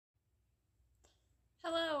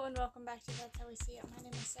Hello and welcome back to That's How We See It. My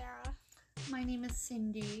name is Sarah. My name is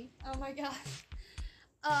Cindy. Oh my god.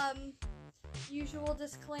 Usual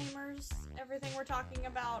disclaimers. Everything we're talking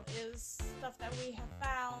about is stuff that we have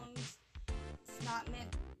found. It's not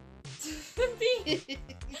meant to be.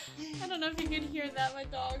 I don't know if you could hear that. My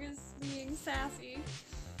dog is being sassy.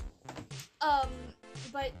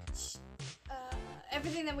 But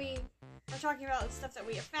everything that we are talking about is stuff that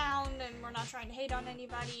we have found, and we're not trying to hate on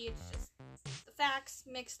anybody. It's just the facts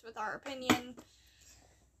mixed with our opinion.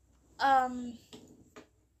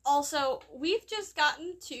 Also, we've just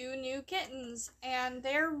gotten 2 new kittens, and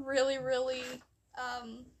they're really, really,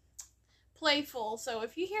 playful. So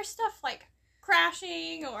if you hear stuff like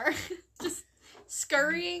crashing or just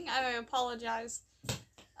scurrying, I apologize.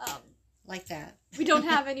 Like that. We don't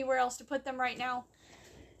have anywhere else to put them right now,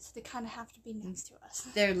 so they kind of have to be next to us.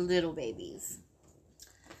 They're little babies.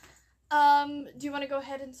 Do you want to go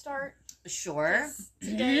ahead and start? Sure.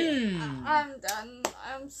 Today, I'm done.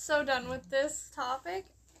 I'm so done with this topic.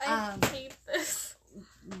 I hate this.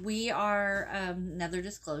 We are, another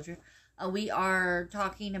disclosure, we are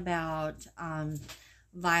talking about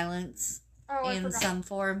violence in some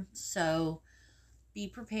form, so be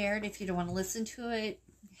prepared. If you don't want to listen to it,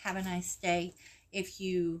 have a nice day. If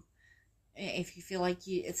you feel like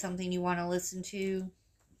it's something you want to listen to.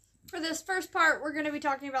 For this first part, we're going to be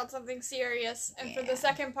talking about something serious, and for the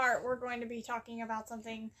second part, we're going to be talking about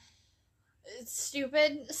something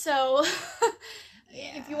stupid. So,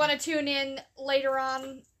 if you want to tune in later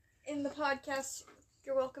on in the podcast,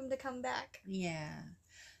 you're welcome to come back. Yeah.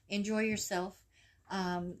 Enjoy yourself.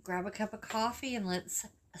 Grab a cup of coffee and let's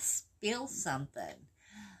spill something.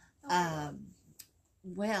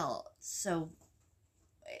 So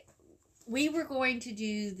we were going to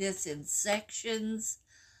do this in sections.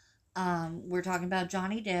 We're talking about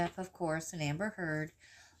Johnny Depp, of course, and Amber Heard,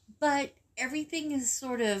 but everything is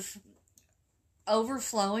sort of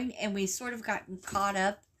overflowing, and we sort of gotten caught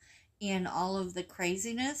up in all of the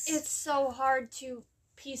craziness. It's so hard to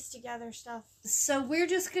piece together stuff. So we're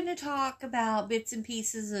just going to talk about bits and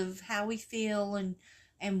pieces of how we feel and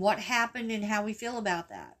what happened and how we feel about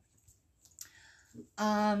that.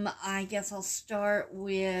 I guess I'll start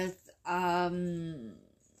with,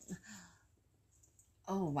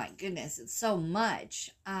 oh my goodness, it's so much.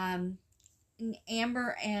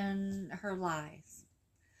 Amber and her lies.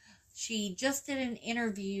 She just did an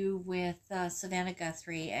interview with Savannah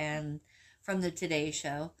Guthrie and from the Today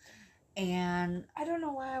Show, and I don't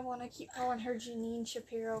know why I want to keep calling her Janine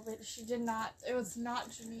Shapiro, but she did not. It was not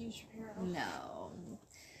Janine Shapiro.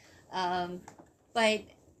 No. But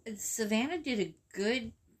Savannah did a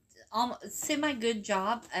good, semi-good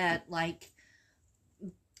job at, like,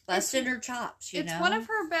 busting her chops, you know? It's one of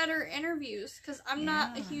her better interviews, because I'm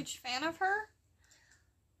not a huge fan of her.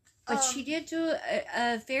 But she did do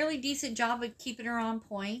a fairly decent job of keeping her on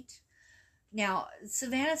point. Now,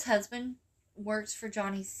 Savannah's husband works for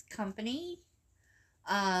Johnny's company.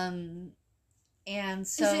 And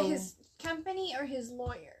so... Is it his company or his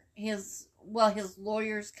lawyer? His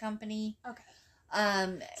lawyer's company. Okay.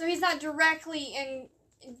 So he's not directly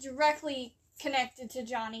connected to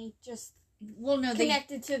Johnny, just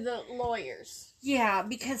connected to the lawyers. Yeah,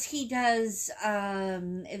 because he does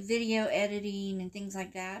video editing and things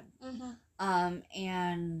like that.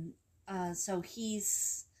 Mm-hmm. So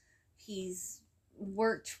he's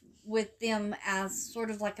worked with them as sort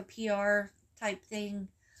of like a PR type thing.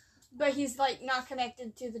 But he's like not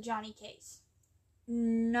connected to the Johnny case.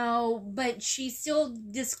 No, but she still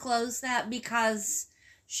disclosed that because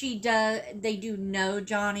they do know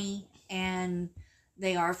Johnny and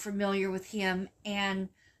they are familiar with him, and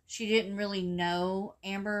she didn't really know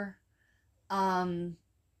Amber. Amber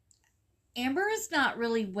is not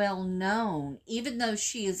really well known, even though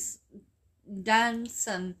she has done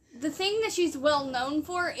some... The thing that she's well known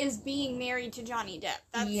for is being married to Johnny Depp.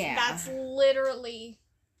 That's literally...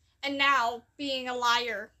 And now being a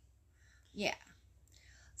liar. Yeah.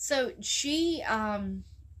 So she,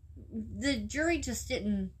 the jury just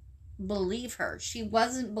didn't believe her. She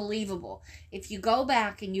wasn't believable. If you go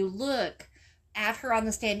back and you look at her on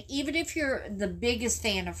the stand, even if you're the biggest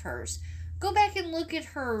fan of hers, go back and look at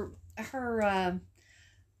her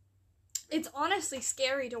it's honestly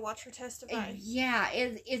scary to watch her testify. Yeah,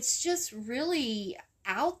 it's just really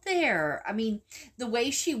out there. I mean, the way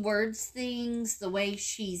she words things, the way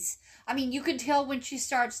you can tell when she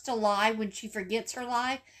starts to lie, when she forgets her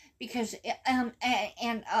lie, because and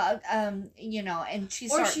she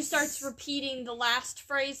starts repeating the last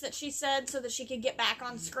phrase that she said so that she could get back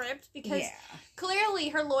on script, because clearly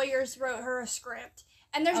her lawyers wrote her a script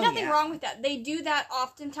And there's nothing yeah. wrong with that. They do that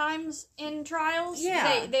oftentimes in trials.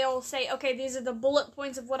 Yeah. They'll say, okay, these are the bullet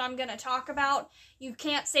points of what I'm going to talk about. You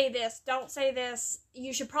can't say this. Don't say this.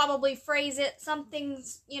 You should probably phrase it.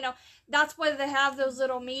 Something's, that's why they have those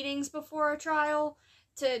little meetings before a trial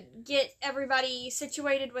to get everybody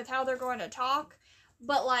situated with how they're going to talk.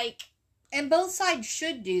 But, like... And both sides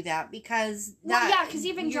should do that because because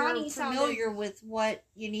even Johnny you're familiar with what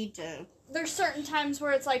you need to... There's certain times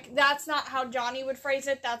where it's like, that's not how Johnny would phrase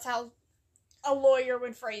it, that's how a lawyer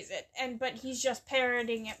would phrase it, but he's just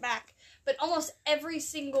parroting it back. But almost every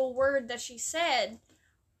single word that she said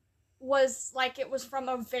was like it was from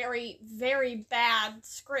a very, very bad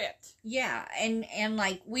script. Yeah, and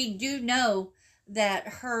like, we do know that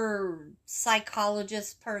her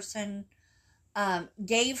psychologist person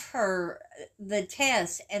gave her the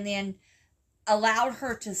test and then allowed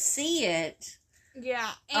her to see it. Yeah.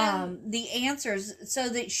 And the answers so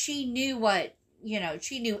that she knew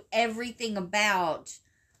she knew everything about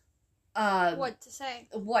what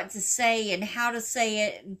to say and how to say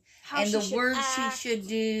it and the words act. she should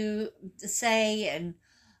do to say and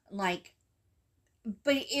like,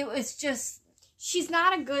 but it was just, she's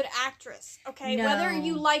not a good actress, okay? No. Whether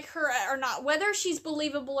you like her or not, whether she's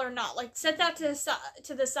believable or not, like, set that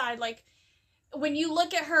to the side. Like, when you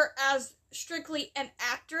look at her as strictly an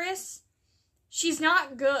actress, she's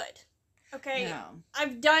not good, okay? No.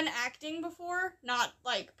 I've done acting before, not,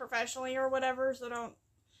 like, professionally or whatever, so don't...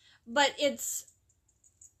 But to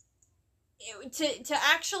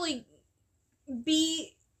actually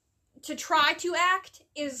to try to act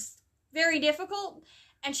is very difficult,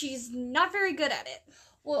 and she's not very good at it.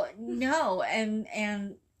 Well, no, and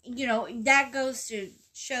that goes to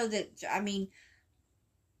show that, I mean,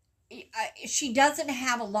 she doesn't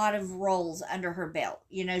have a lot of roles under her belt.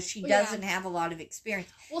 She doesn't have a lot of experience.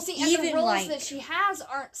 Well, see, and the roles that she has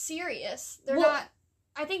aren't serious. They're not...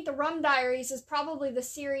 I think The Rum Diaries is probably the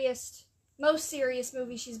most serious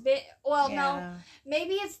movie she's been... Well, no.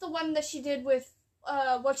 Maybe it's the one that she did with,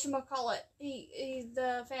 whatchamacallit. He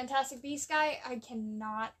the Fantastic Beasts guy. I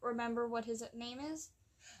cannot remember what his name is.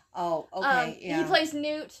 Oh, okay, He plays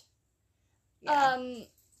Newt. Yeah.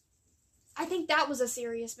 I think that was a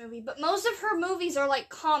serious movie, but most of her movies are like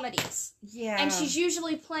comedies. Yeah. And she's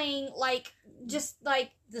usually playing like just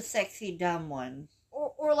like the sexy dumb one.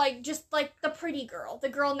 Or like just like the pretty girl, the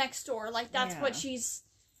girl next door. Like that's what she's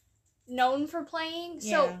known for playing.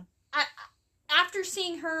 So after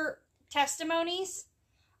seeing her testimonies,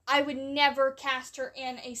 I would never cast her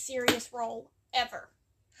in a serious role ever.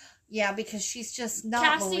 Yeah, because she's just not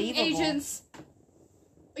casting believable. Agents,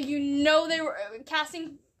 they were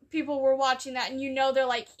casting people were watching that, and they're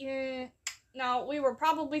like, no, we were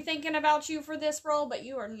probably thinking about you for this role, but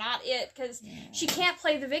you are not it, because she can't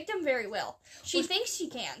play the victim very well. She thinks she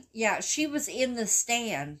can. Yeah, she was in The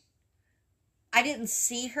Stand. I didn't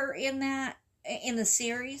see her in the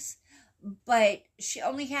series, but she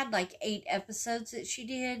only had like 8 episodes that she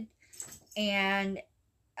did, and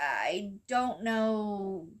I don't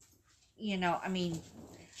know, I mean,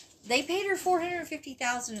 they paid her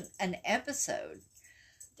 $450,000 an episode.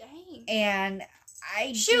 Dang. And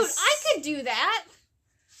I could do that.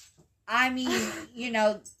 I mean,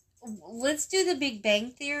 let's do the Big Bang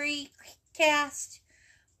Theory cast.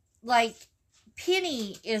 Like,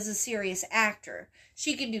 Penny is a serious actor.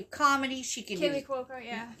 She can do comedy. She can Kaley Cuoco,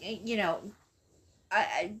 yeah.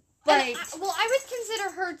 But I would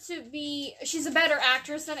consider her to be. She's a better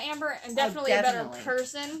actress than Amber, and definitely a better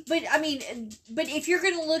person. But I mean, if you're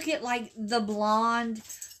gonna look at like the blonde,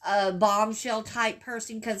 bombshell type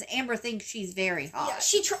person, because Amber thinks she's very hot.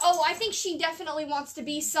 Yeah, I think she definitely wants to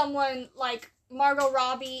be someone like Margot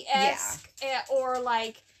Robbie-esque, or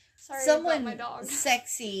like someone about my dog.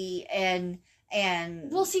 Sexy and.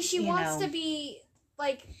 Well, see, she wants to be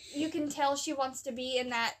like, you can tell she wants to be in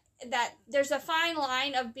that there's a fine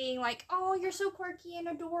line of being like, oh, you're so quirky and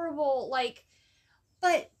adorable, like,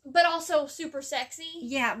 but also super sexy.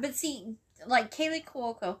 Yeah, but see, like Kaley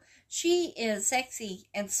Cuoco, she is sexy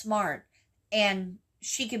and smart, and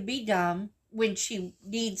she can be dumb when she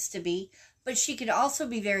needs to be, but she can also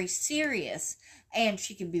be very serious, and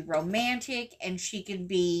she can be romantic, and she can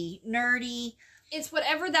be nerdy. It's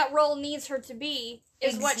whatever that role needs her to be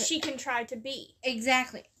is what she can try to be.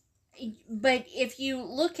 Exactly. But if you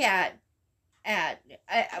look at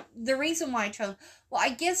the reason why I chose, well, I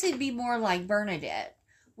guess it'd be more like Bernadette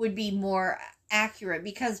would be more accurate,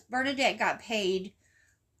 because Bernadette got paid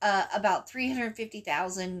about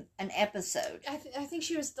 $350,000 an episode. I think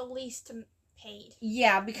she was the least paid.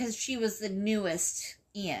 Yeah, because she was the newest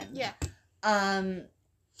in. Yeah.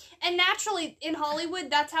 And naturally, in Hollywood,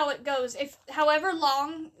 that's how it goes. However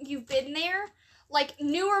long you've been there, like,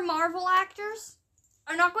 newer Marvel actors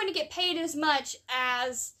are not going to get paid as much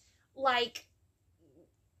as, like,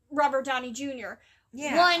 Robert Downey Jr.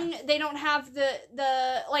 Yeah. One, they don't have the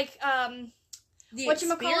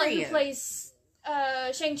whatchamacallit who plays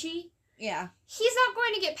Shang-Chi. Yeah. He's not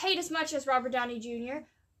going to get paid as much as Robert Downey Jr.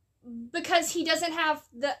 because he doesn't have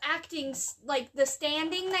the acting, like, the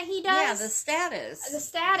standing that he does. Yeah, the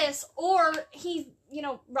status. Or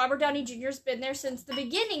Robert Downey Jr.'s been there since the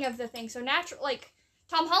beginning of the thing, so like,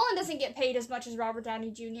 Tom Holland doesn't get paid as much as Robert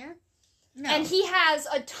Downey Jr. No. And he has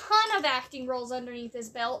a ton of acting roles underneath his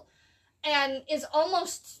belt, and is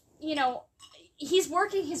almost, he's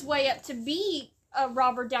working his way up to be a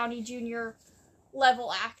Robert Downey Jr.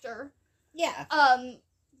 level actor. Yeah.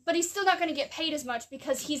 But he's still not going to get paid as much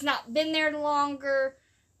because he's not been there longer,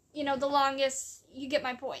 the longest. You get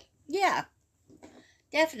my point. Yeah.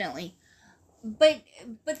 Definitely. But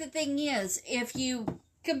the thing is, if you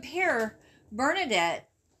compare Bernadette,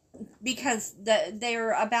 because they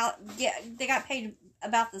got paid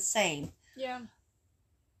about the same. Yeah.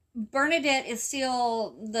 Bernadette is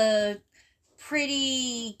still the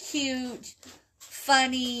pretty, cute,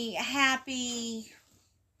 funny, happy,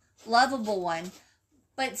 lovable one.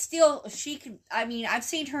 But still, she could, I've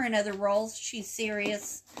seen her in other roles. She's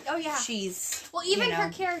serious. Oh, yeah. Well, even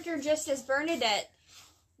her character, just as Bernadette,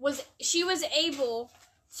 was able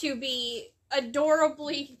to be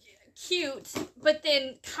adorably cute, but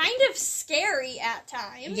then kind of scary at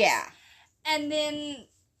times. Yeah. And then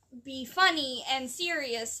be funny and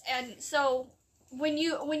serious. And so, when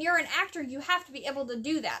you're an actor, you have to be able to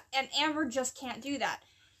do that. And Amber just can't do that.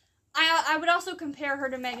 I would also compare her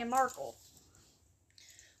to Meghan Markle.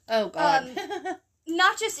 Oh, God.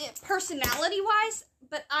 Not just personality-wise,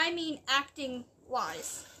 but I mean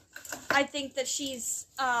acting-wise. I think that she's,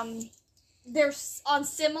 they're on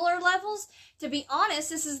similar levels. To be honest,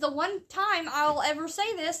 this is the one time I'll ever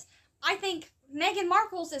say this. I think Meghan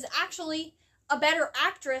Markle's is actually a better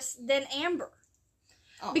actress than Amber.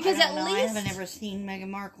 Oh, because I at least... I haven't ever seen Meghan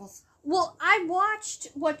Markle's. Well, I watched,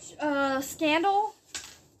 Scandal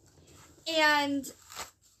and...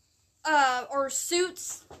 or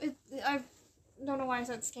Suits. I don't know why I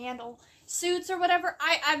said Scandal. Suits or whatever.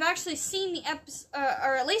 I've actually seen the episode,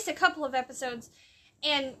 or at least a couple of episodes,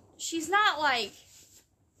 and she's not like,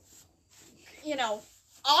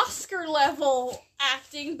 Oscar level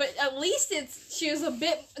acting, but at least she's a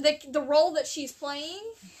bit, the role that she's playing,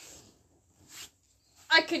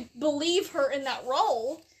 I could believe her in that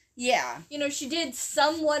role. Yeah. She did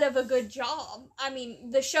somewhat of a good job.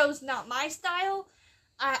 The show's not my style.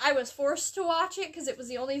 I was forced to watch it because it was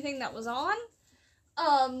the only thing that was on.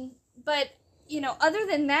 But, other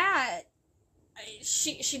than that,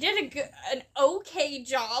 she did an okay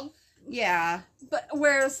job. Yeah. But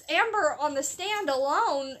whereas Amber on the stand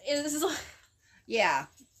alone is... Yeah.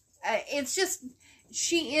 It's just,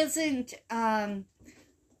 she isn't,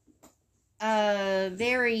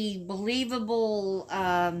 very believable,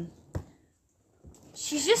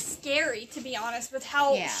 She's just scary, to be honest, with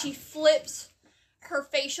how she flips her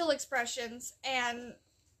facial expressions and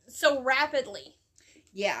so rapidly.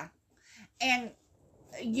 Yeah. And,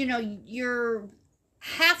 your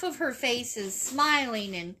half of her face is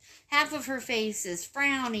smiling and half of her face is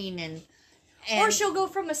frowning and or she'll go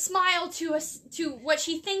from a smile to what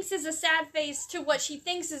she thinks is a sad face to what she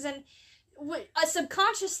thinks is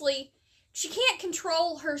subconsciously. She can't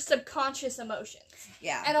control her subconscious emotions.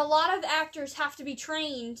 Yeah. And a lot of actors have to be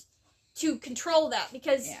trained to control that,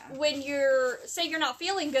 because when you're not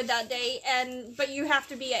feeling good that day, but you have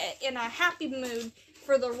to be in a happy mood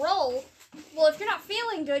for the role, well, if you're not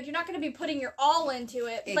feeling good, you're not going to be putting your all into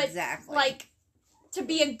it. Exactly. But, to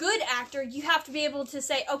be a good actor, you have to be able to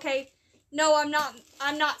say, okay, no, I'm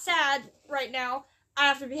not sad right now, I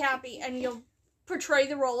have to be happy, and you'll portray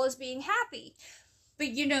the role as being happy. But,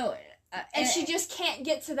 and she just can't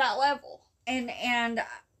get to that level. And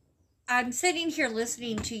I'm sitting here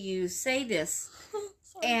listening to you say this,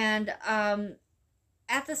 and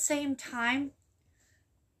at the same time,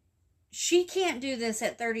 she can't do this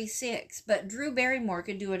at 36, but Drew Barrymore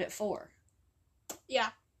could do it at 4. Yeah.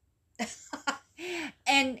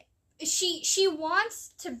 And she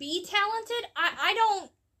wants to be talented. I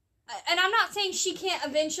don't, and I'm not saying she can't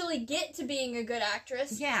eventually get to being a good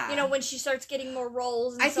actress. Yeah. When she starts getting more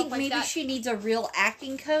roles and I stuff think like that. maybe she needs a real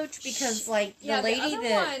acting coach, because, the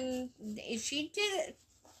lady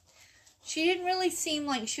she didn't really seem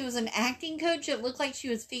like she was an acting coach. It looked like she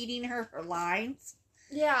was feeding her lines.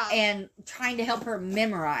 Yeah. And trying to help her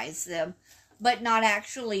memorize them, but not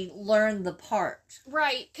actually learn the part.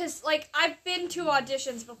 Right, because, I've been to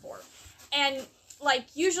auditions before, and,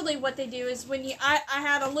 like, usually what they do is when I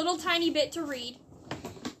had a little tiny bit to read,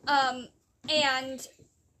 and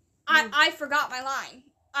I forgot my line.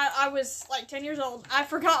 I was like 10 years old. I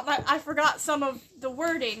forgot some of the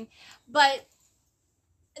wording, but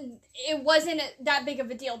it wasn't that big of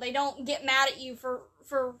a deal. They don't get mad at you for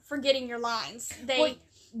forgetting your lines.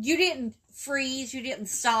 You didn't freeze, you didn't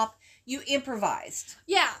stop, you improvised.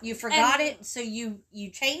 Yeah. You forgot it, so you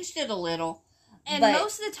changed it a little. And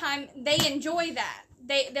most of the time, they enjoy that.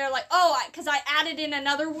 They're like, oh, because I added in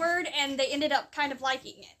another word, and they ended up kind of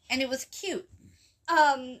liking it. And it was cute.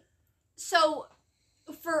 So,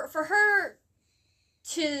 for her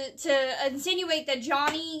to insinuate that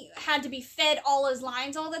Johnny had to be fed all his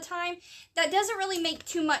lines all the time, that doesn't really make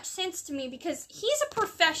too much sense to me, because he's a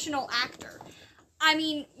professional actor. I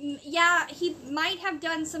mean, yeah, he might have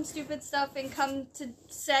done some stupid stuff and come to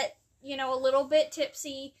set, a little bit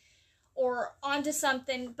tipsy or onto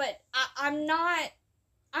something, but I'm not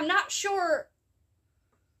sure.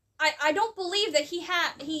 I don't believe that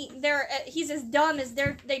he's as dumb as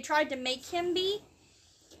they tried to make him be,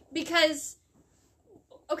 because,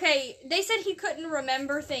 okay, they said he couldn't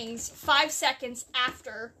remember things 5 seconds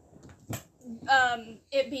after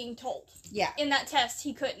it being told. Yeah. In that test,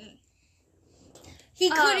 he couldn't. He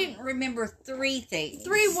couldn't remember 3 things.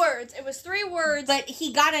 3 words. It was 3 words. But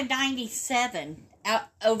he got a 97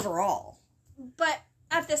 overall. But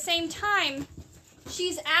at the same time,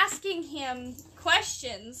 she's asking him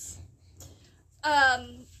questions. As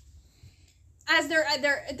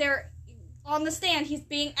they're on the stand, he's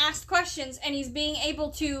being asked questions, and he's being able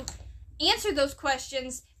to answer those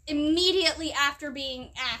questions immediately after being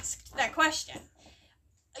asked that question.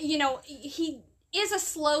 He is a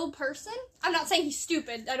slow person. I'm not saying he's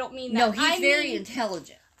stupid. I don't mean that. No, he's very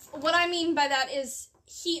intelligent. What I mean by that is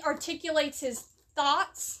he articulates his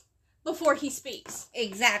thoughts before he speaks.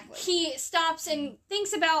 Exactly. He stops and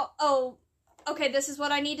thinks about, oh, okay, this is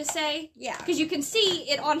what I need to say. Yeah. Because you can see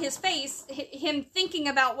it on his face, him thinking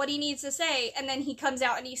about what he needs to say, and then he comes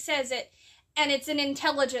out and he says it, and it's an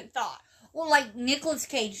intelligent thought. Well, like Nicolas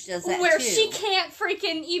Cage does that, where too. She can't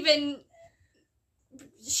freaking even...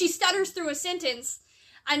 She stutters through a sentence.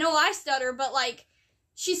 I know I stutter, but, like,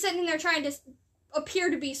 she's sitting there trying to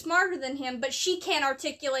appear to be smarter than him, but she can't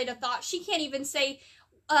articulate a thought. She can't even say,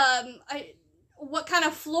 what kind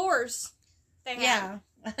of floors they have.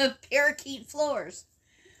 Yeah. Parakeet floors.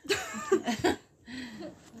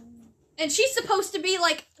 And she's supposed to be,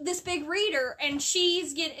 like, this big reader, and she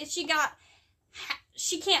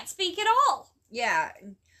can't speak at all. Yeah.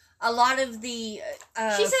 A lot of the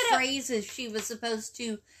phrases she was supposed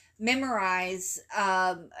to memorize,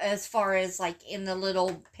 as far as, like, in the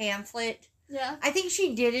little pamphlet. Yeah. I think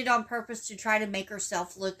she did it on purpose to try to make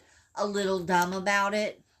herself look a little dumb about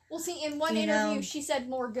it. Well, see, in one interview, she said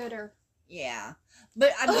more gooder. Yeah.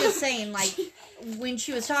 But I'm just saying, like, when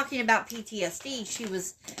she was talking about PTSD,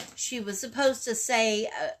 she was supposed to say,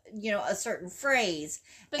 a certain phrase,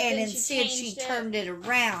 but and instead she turned it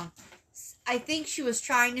around. I think she was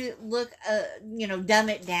trying to look, dumb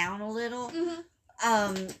it down a little.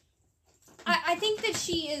 Mm-hmm. I think that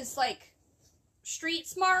she is, like, street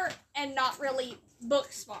smart and not really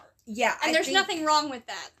book smart. Yeah. And there's nothing wrong with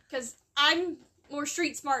that, because I'm more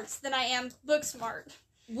street smarts than I am book smart.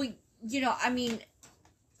 When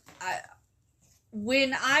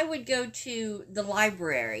I would go to the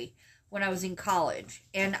library when I was in college,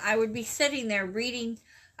 and I would be sitting there reading,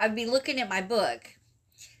 I'd be looking at my book,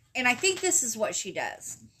 and I think this is what she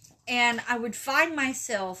does. And I would find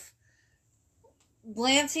myself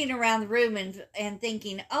glancing around the room and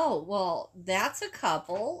thinking, oh, well, that's a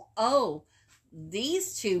couple. Oh,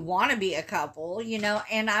 these two want to be a couple,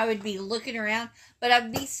 and I would be looking around, but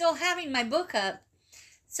I'd be still having my book up.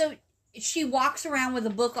 So she walks around with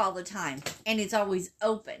a book all the time, and it's always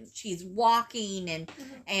open. She's walking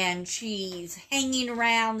and she's hanging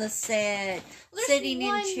around the set, sitting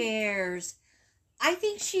in chairs. I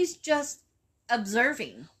think she's just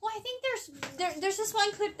observing. Well, I think there's this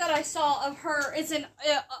one clip that I saw of her. It's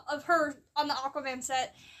of her on the Aquaman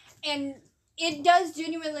set, and it does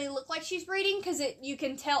genuinely look like she's reading, because you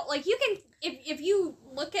can tell, like, you can, if you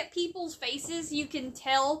look at people's faces, you can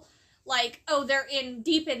tell, like, oh, they're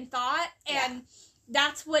deep in thought, and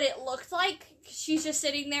that's what it looks like. She's just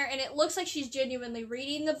sitting there, and it looks like she's genuinely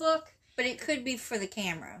reading the book. But it could be for the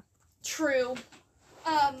camera. True.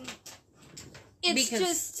 It's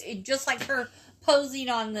just like her posing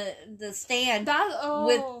on the stand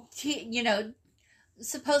with,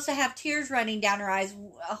 supposed to have tears running down her eyes,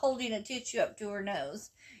 holding a tissue up to her nose,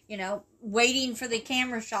 waiting for the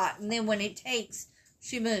camera shot, and then when it takes,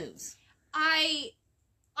 she moves. I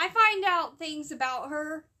find out things about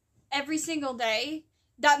her every single day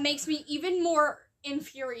that makes me even more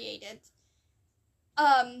infuriated.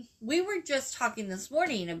 We were just talking this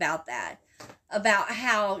morning about that. About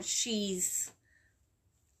how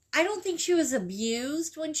I don't think she was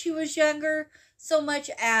abused when she was younger so much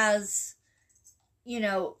as,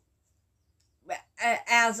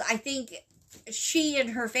 as I think she and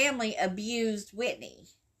her family abused Whitney.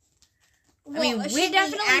 Well, she Whitney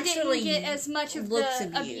definitely actually didn't get as much of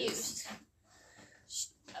the abuse.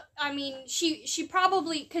 She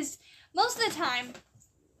probably, because most of the time,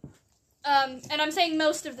 and I'm saying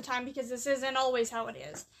most of the time because this isn't always how it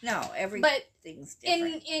is. No, everything's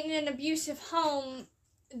different. In an abusive home,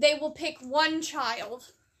 they will pick one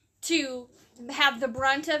child to have the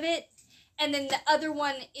brunt of it, and then the other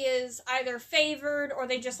one is either favored or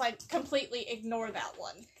they just completely ignore that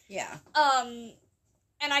one. Yeah.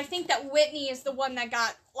 And I think that Whitney is the one that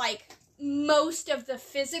got most of the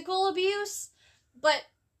physical abuse, but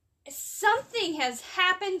something has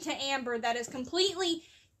happened to Amber that has completely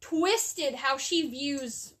twisted how she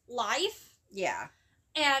views life. Yeah.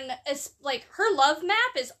 And it's her love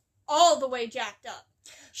map is all the way jacked up.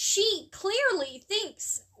 She clearly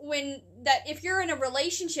thinks that if you're in a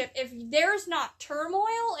relationship, if there's not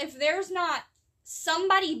turmoil, if there's not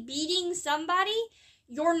somebody beating somebody,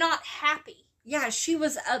 you're not happy. Yeah, she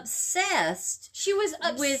was obsessed. She was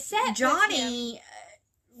upset with Johnny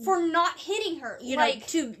for not hitting her.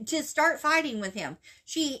 To start fighting with him.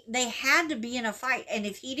 They had to be in a fight, and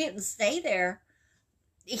if he didn't stay there,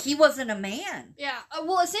 he wasn't a man. Yeah.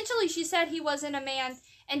 Well, essentially she said he wasn't a man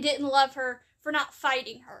and didn't love her for not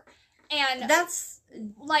fighting her. And that's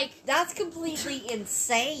completely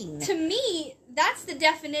insane. To me, that's the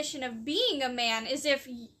definition of being a man, is if,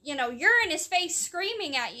 you're in his face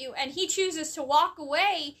screaming at you and he chooses to walk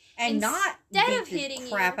away and not instead of hitting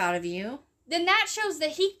the crap out of you. Then that shows that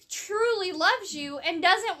he truly loves you and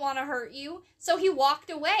doesn't want to hurt you, so he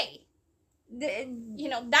walked away.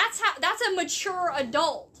 That's a mature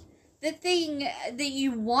adult. The thing that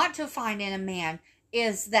you want to find in a man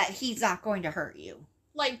is that he's not going to hurt you.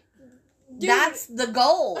 Dude, that's the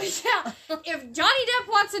goal. Yeah. If Johnny Depp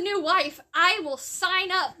wants a new wife, I will sign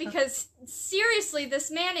up, because seriously, this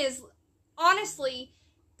man is honestly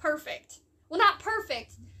perfect. Well, not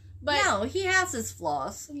perfect, but no, he has his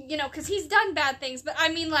flaws. Because he's done bad things, but I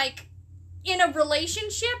mean, in a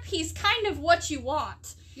relationship, he's kind of what you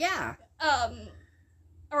want. Yeah.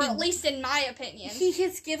 Or at least in my opinion. He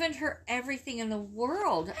has given her everything in the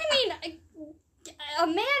world. I mean, a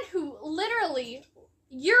man who literally,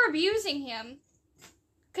 you're abusing him,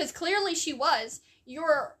 because clearly she was,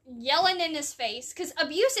 you're yelling in his face, because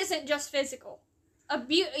abuse isn't just physical.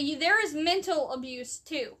 There is mental abuse,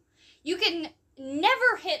 too. You can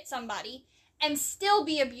never hit somebody and still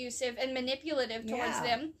be abusive and manipulative towards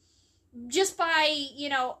them, just by,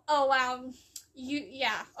 oh, wow,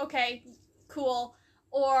 okay, cool,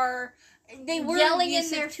 or they were yelling in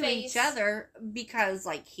their to face. Each other because,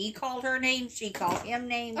 he called her names, she called him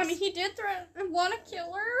names. I mean, he did want to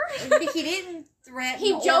kill her. But he didn't threaten.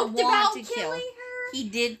 He joked about to killing her. He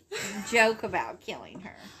did joke about killing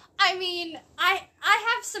her. I mean, I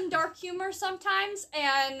have some dark humor sometimes,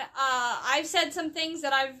 and I've said some things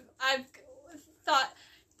that I've thought,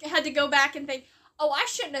 had to go back and think, oh, I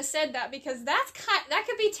shouldn't have said that, because that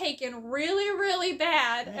could be taken really, really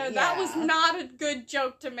bad, and that was not a good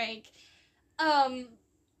joke to make. And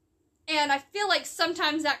I feel like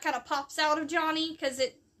sometimes that kind of pops out of Johnny, because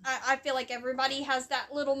I feel like everybody has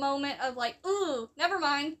that little moment of ooh, never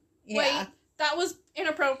mind. Yeah. Wait, that was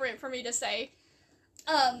inappropriate for me to say.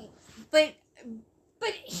 But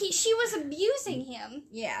she was abusing him.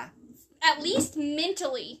 Yeah. At least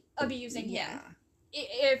mentally abusing him.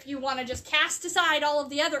 If you want to just cast aside all of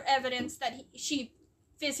the other evidence that she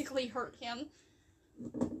physically hurt him.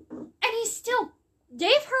 And he still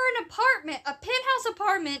gave her an apartment, a penthouse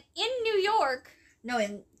apartment in New York. No,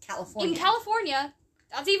 in California. In California.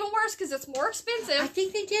 That's even worse because it's more expensive. I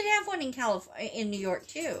think they did have one in New York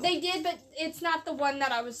too. They did, but it's not the one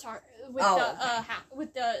that I was talking with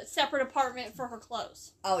with the separate apartment for her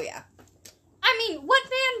clothes. Oh yeah. I mean, what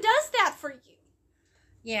man does that for you?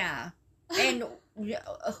 Yeah. And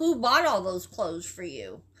who bought all those clothes for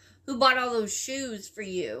you? Who bought all those shoes for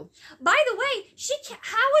you? By the way,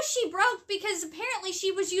 how was she broke? Because apparently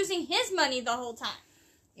she was using his money the whole time.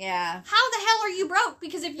 Yeah. How the hell are you broke?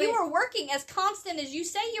 Because if you were working as constant as you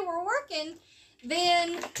say you were working,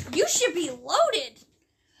 then you should be loaded.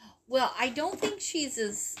 Well, I don't think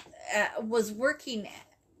she's was working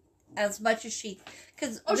as much as she...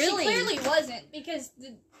 Cause really, she clearly wasn't. Because...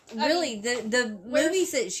 the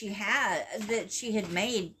movies that she had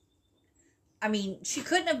made, I mean, she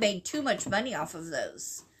couldn't have made too much money off of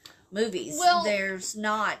those. movies. Well, there's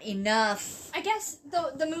not enough. I guess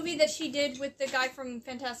the movie that she did with the guy from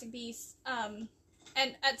Fantastic Beasts, and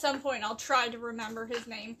at some point I'll try to remember his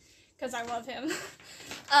name because I love him.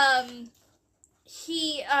 I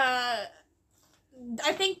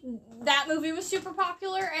think that movie was super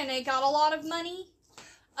popular and it got a lot of money.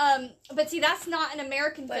 But see, that's not an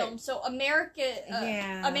American film, so Americans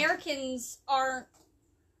aren't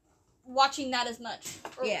watching that as much.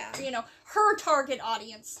 Or, her target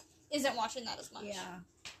audience isn't watching that as much. Yeah.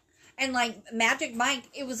 And, like, Magic Mike,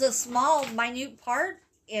 it was a small, minute part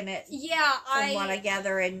in it. Yeah, from what I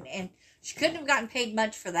gather, and she couldn't have gotten paid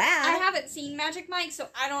much for that. I haven't seen Magic Mike, so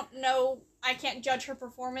I don't know. I can't judge her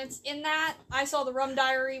performance in that. I saw The Rum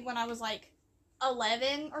Diary when I was, like,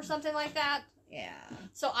 11 or something like that. Yeah.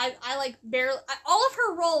 So I like, barely... all of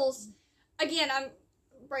her roles... Again, I'm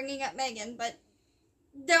bringing up Megan, but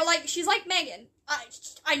they're like... She's like Megan.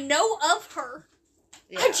 I know of her.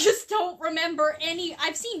 Yeah. I just don't remember any...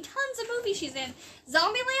 I've seen tons of movies she's in.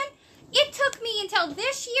 Zombieland, it took me until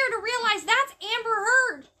this year to realize that's Amber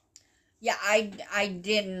Heard. Yeah, I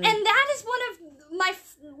didn't... And that is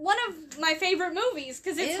one of my favorite movies,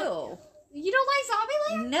 because it's... Ew. You don't like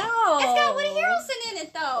Zombieland? No. It's got Woody Harrelson in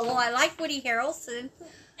it, though. Well, I like Woody Harrelson.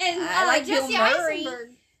 And I like Jesse Bill Murray.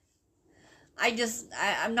 Eisenberg.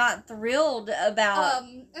 I'm not thrilled about...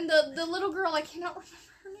 and the little girl, I cannot remember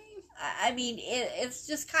her name. I mean, it's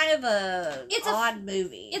just kind of it's odd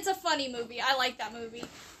movie. It's a funny movie. I like that movie.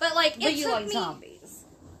 But, like, but you like zombies.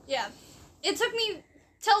 Yeah. It took me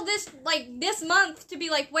till this month to be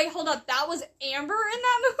like, wait, hold up, that was Amber in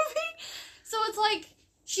that movie? So it's like...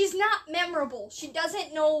 She's not memorable. She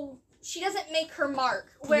doesn't make her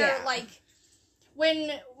mark. Where, like,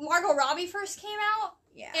 when Margot Robbie first came out,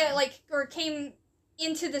 or came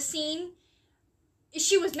into the scene,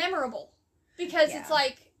 she was memorable. Because it's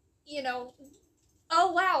like,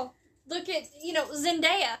 oh, wow, look at,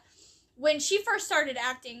 Zendaya. When she first started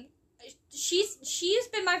acting, she's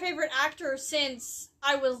been my favorite actor since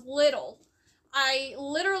I was little. I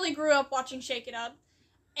literally grew up watching Shake It Up.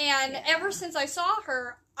 And ever since I saw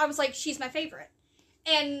her, I was like, she's my favorite.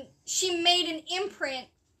 And she made an imprint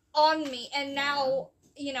on me, and now,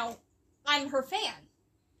 I'm her fan.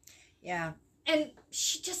 Yeah. And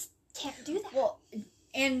she just can't do that. Well,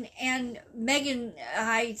 and Megan,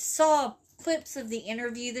 I saw clips of the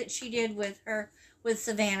interview that she did with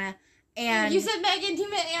Savannah, and... You said Megan, you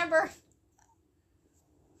meant Amber.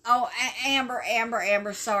 Oh,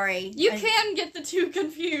 Amber, sorry. You can get the two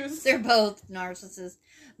confused. They're both narcissists.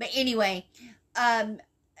 But anyway,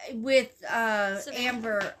 with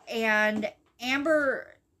Amber, and Amber,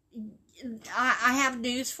 I have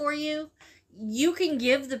news for you. You can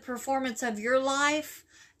give the performance of your life,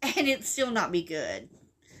 and it still not be good.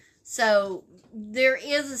 So, there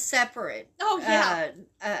is a separate,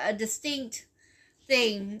 a distinct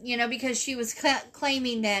thing, because she was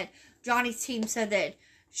claiming that Johnny's team said that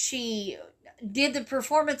she did the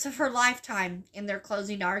performance of her lifetime in their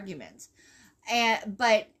closing arguments.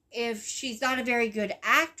 But if she's not a very good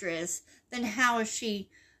actress, then how is she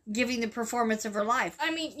giving the performance of her life?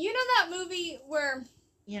 I mean, you know that movie where...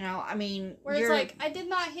 where it's like, I did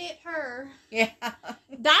not hit her. Yeah.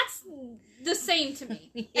 That's the same to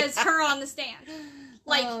me as her on the stand.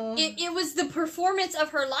 Like, it was the performance of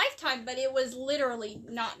her lifetime, but it was literally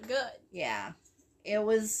not good. Yeah. It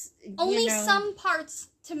was... Only some parts,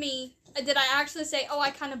 to me, did I actually say, oh,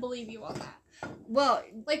 I kind of believe you on that. Well,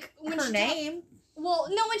 like, when her name... Well,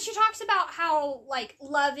 no, when she talks about how, like,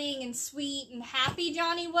 loving and sweet and happy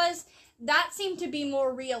Johnny was, that seemed to be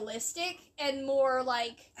more realistic and more,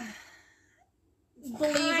 like,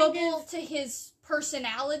 believable to his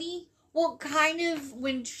personality. Well, kind of,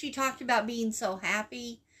 when she talked about being so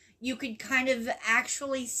happy, you could kind of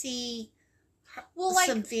actually see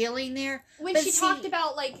some feeling there. When she talked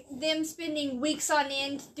about, like, them spending weeks on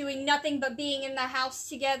end doing nothing but being in the house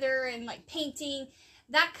together and, like, painting,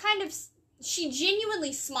 that kind of... She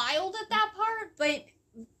genuinely smiled at that part.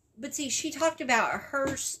 But see, she talked about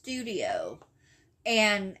her studio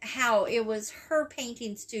and how it was her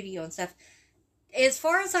painting studio and stuff. As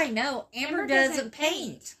far as I know, Amber doesn't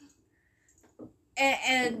paint.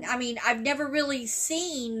 And, I mean, I've never really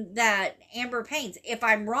seen that Amber paints. If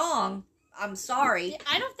I'm wrong, I'm sorry.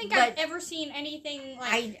 I don't think I've ever seen anything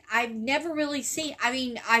like... I've never really seen... I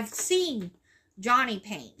mean, I've seen Johnny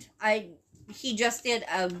paint. He just did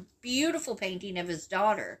a beautiful painting of his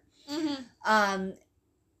daughter. Mm-hmm.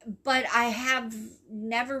 But I have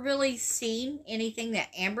never really seen anything that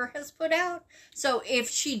Amber has put out. So if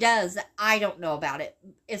she does, I don't know about it.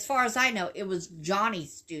 As far as I know, it was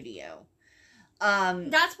Johnny's studio.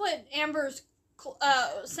 That's what Amber's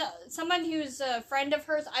someone who's a friend of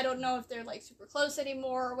hers. I don't know if they're like super close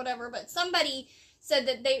anymore or whatever, but somebody said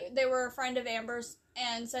that they were a friend of Amber's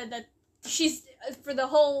and said that she's, for the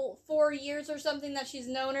whole 4 years or something that she's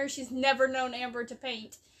known her, she's never known Amber to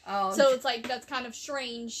paint. Oh, so it's like that's kind of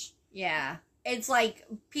strange. Yeah, it's like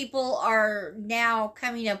people are now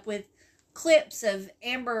coming up with clips of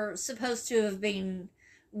Amber supposed to have been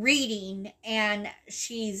reading and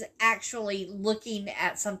she's actually looking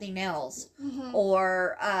at something else. Mm-hmm.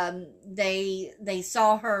 Or they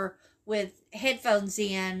saw her with headphones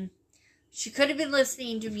in. She could have been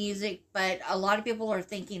listening to music, but a lot of people are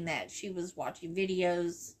thinking that she was watching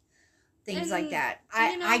videos, things like that.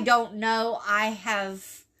 I don't know. I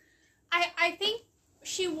think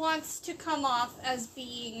she wants to come off as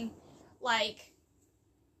being like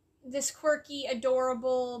this quirky,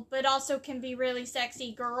 adorable, but also can be really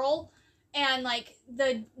sexy girl, and like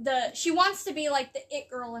she wants to be like the it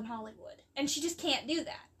girl in Hollywood, and she just can't do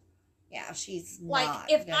that. Yeah, she's like,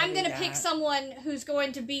 not if gonna I'm gonna pick someone who's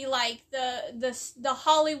going to be like the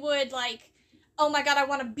Hollywood, like, oh my god, I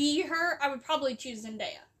want to be her, I would probably choose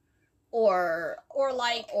Zendaya. Or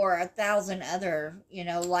 1,000 other,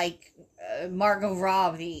 like Margot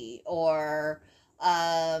Robbie or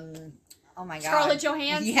oh my god, Scarlett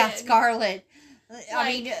Johansson. Yeah, Scarlett. I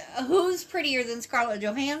mean, who's prettier than Scarlett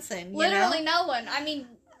Johansson? Literally no one. I mean,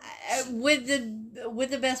 with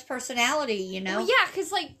the best personality, Well, yeah,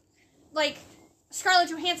 because like Scarlett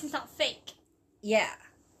Johansson's not fake. Yeah.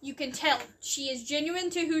 You can tell she is genuine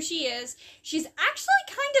to who she is. She's actually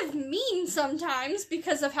kind of mean sometimes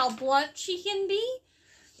because of how blunt she can be.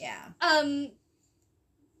 Yeah.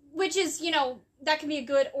 Which is, that can be a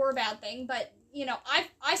good or a bad thing, but,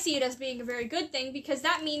 I see it as being a very good thing because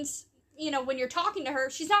that means, when you're talking to her,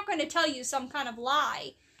 she's not going to tell you some kind of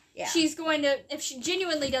lie. Yeah. She's going to, if she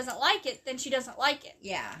genuinely doesn't like it, then she doesn't like it.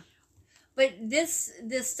 Yeah. But this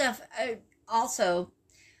stuff also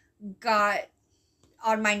got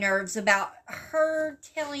on my nerves about her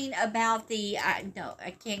telling about the no,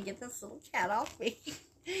 I can't get this little cat off me.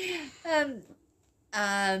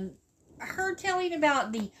 Her telling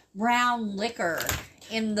about the brown liquor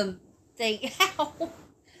in the thing. Ow.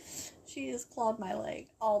 She just clawed my leg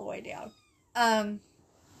all the way down.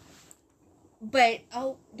 But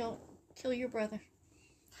don't kill your brother.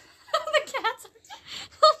 The cats.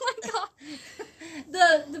 Oh my god.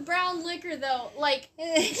 The brown liquor though, like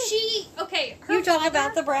You talk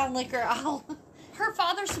about the brown liquor. Her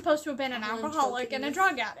father's supposed to have been an alcoholic and a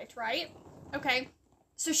drug addict, right? Okay.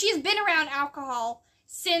 So she's been around alcohol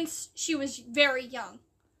since she was very young.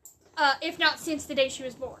 If not since the day she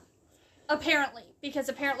was born. Apparently. Because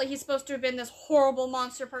apparently he's supposed to have been this horrible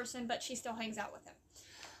monster person, but she still hangs out with him.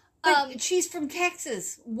 But she's from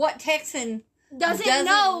Texas. What Texan doesn't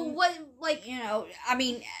know what, like... I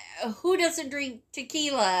mean, who doesn't drink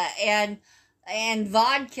tequila and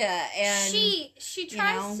vodka and... She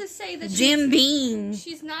tries to say that Jim Beam.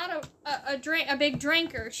 She's not a big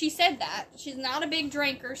drinker. She said that. She's not a big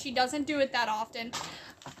drinker. She doesn't do it that often.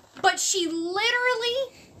 But she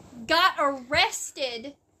literally got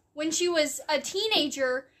arrested when she was a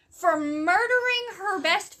teenager for murdering her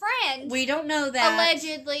best friend. We don't know that.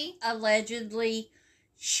 Allegedly.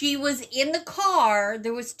 She was in the car.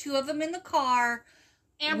 There was two of them in the car.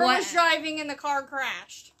 Amber was driving and the car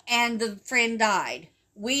crashed. And the friend died.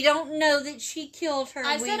 We don't know that she killed her.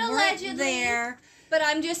 I said allegedly. There. But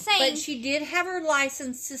I'm just saying. But she did have her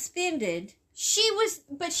license suspended. She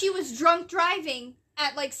was drunk driving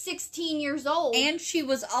at like 16 years old. And she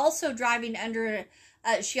was also driving under...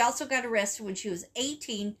 she also got arrested when she was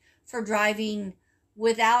 18 for driving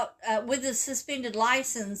with a suspended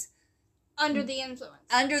license. Under the influence.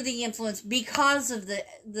 Under the influence because of the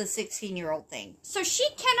 16-year-old thing. So she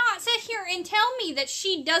cannot sit here and tell me that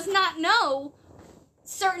she does not know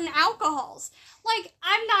certain alcohols. Like,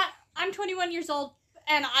 I'm 21 years old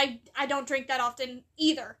and I don't drink that often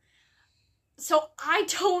either. So I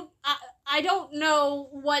don't know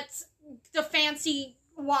what's the fancy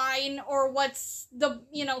wine or what's the,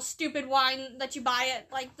 stupid wine that you buy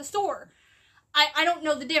at, like, the store. I don't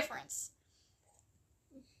know the difference.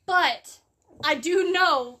 But I do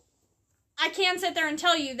know, I can sit there and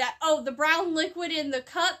tell you that, the brown liquid in the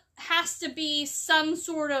cup has to be some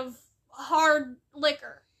sort of hard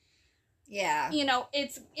liquor. Yeah.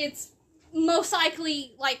 It's most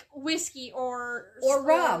likely, like, whiskey or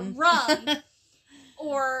rum.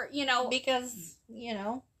 Or, because,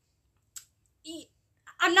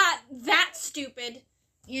 I'm not that stupid.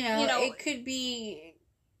 It could be...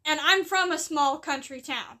 And I'm from a small country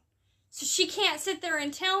town. So she can't sit there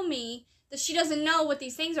and tell me that she doesn't know what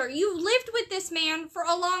these things are. You've lived with this man for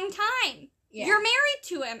a long time. Yeah. You're married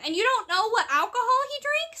to him, and you don't know what alcohol he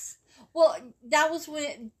drinks? Well, that was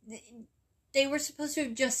when they were supposed to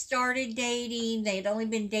have just started dating. They had only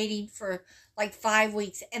been dating for like 5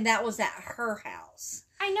 weeks, and that was at her house.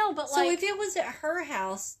 I know, but so if it was at her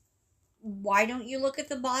house, why don't you look at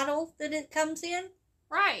the bottle that it comes in?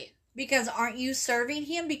 Right. Because aren't you serving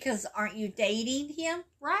him? Because aren't you dating him?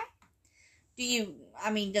 Right.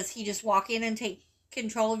 Does he just walk in and take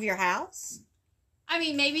control of your house? I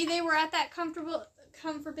mean, maybe they were at that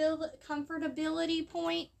comfortability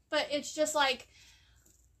point, but it's just like,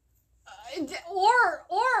 or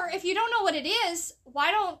if you don't know what it is,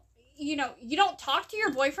 why don't, you don't talk to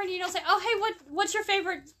your boyfriend, you don't say, oh, hey, what's your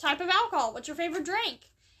favorite type of alcohol? What's your favorite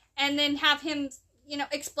drink? And then have him,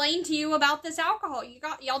 explain to you about this alcohol.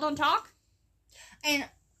 Y'all don't talk? And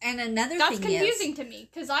another That's thing confusing to me,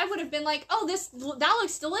 because I would have been like, oh, that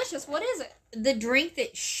looks delicious. What is it? The drink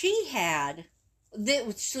that she had, that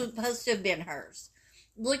was supposed to have been hers,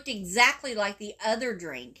 looked exactly like the other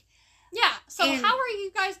drink. Yeah, so how are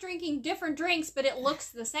you guys drinking different drinks, but it looks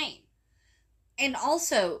the same? And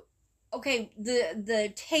also, okay,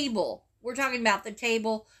 the table. We're talking about the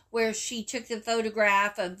table where she took the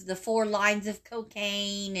photograph of the 4 lines of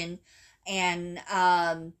cocaine and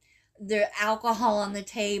the alcohol on the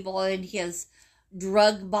table, and his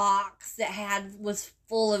drug box that was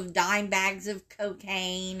full of dime bags of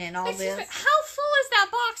cocaine and all this. How full is that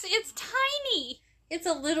box? It's tiny. It's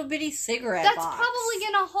a little bitty cigarette box. That's probably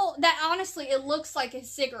gonna hold. That honestly, it looks like a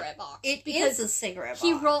cigarette box. It is a cigarette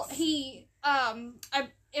box.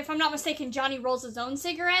 If I'm not mistaken, Johnny rolls his own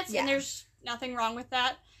cigarettes, and there's nothing wrong with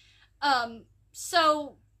that.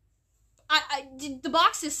 So the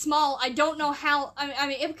box is small. I don't know how. I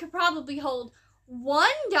mean, it could probably hold 1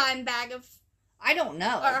 dime bag of. I don't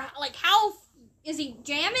know. Or like, how is he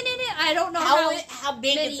jamming in it? I don't know how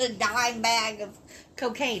big is a dime bag of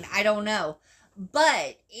cocaine. I don't know.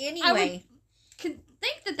 But anyway, could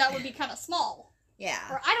think that would be kind of small. Yeah.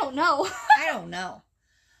 Or I don't know. I don't know.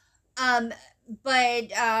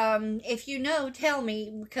 But if you know, tell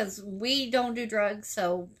me, because we don't do drugs,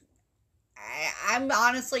 so I'm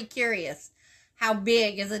honestly curious. How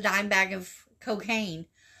big is a dime bag of cocaine?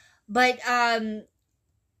 But I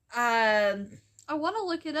want to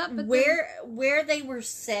look it up. But where they were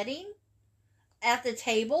sitting at the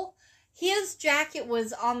table, his jacket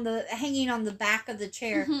was hanging on the back of the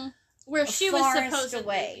chair, where she was supposed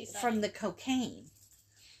away from the cocaine.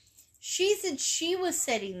 She said she was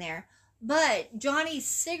sitting there, but Johnny's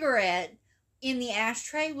cigarette in the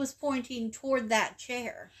ashtray was pointing toward that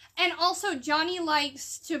chair. And also, Johnny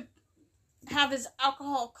likes to have his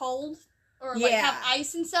alcohol cold, or have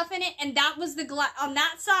ice and stuff in it, and that was the on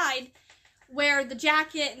that side where the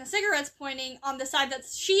jacket and the cigarette's pointing, on the side that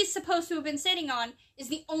she's supposed to have been sitting on, is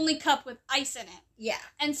the only cup with ice in it. Yeah.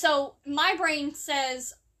 And so my brain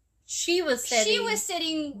says she was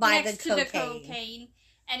sitting by next to the cocaine,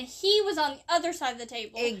 and he was on the other side of the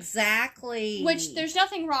table. Exactly. Which, there's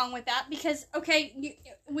nothing wrong with that, because, okay,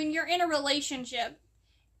 when you're in a relationship,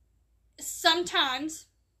 sometimes,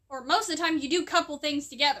 or most of the time, you do couple things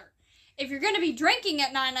together. If you're going to be drinking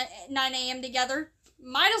at 9 a.m. together,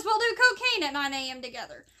 might as well do cocaine at 9 a.m.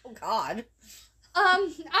 together. Oh, God.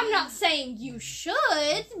 I'm not saying you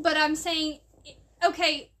should, but I'm saying,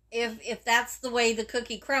 okay. If that's the way the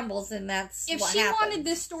cookie crumbles, then that's if what she happens. wanted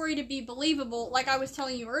this story to be believable, like I was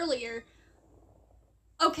telling you earlier,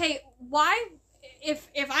 okay, why, if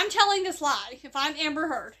I'm telling this lie, if I'm Amber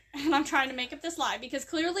Heard, and I'm trying to make up this lie, because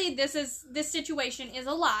clearly this situation is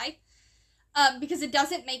a lie, because it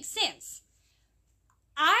doesn't make sense.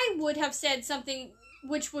 I would have said something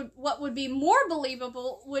what would be more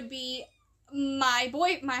believable would be my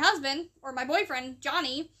husband, or my boyfriend,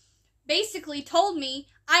 Johnny, basically told me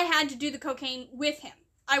I had to do the cocaine with him.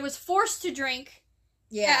 I was forced to drink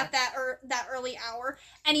at that early hour,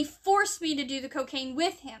 and he forced me to do the cocaine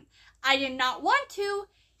with him. I did not want to.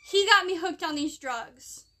 He got me hooked on these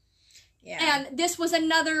drugs. Yeah. And this was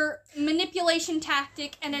another manipulation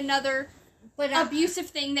tactic and another abusive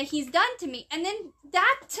thing that he's done to me. And then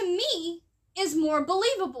that, to me, is more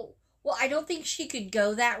believable. Well, I don't think she could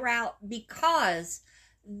go that route, because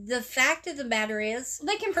the fact of the matter is,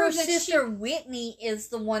 they can her prove that sister Whitney is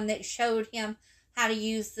the one that showed him how to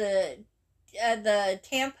use the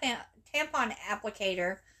tampon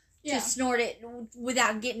applicator to snort it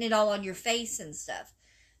without getting it all on your face and stuff.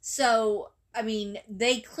 So, I mean,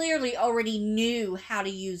 they clearly already knew how to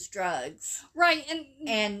use drugs. Right,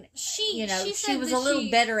 and she was a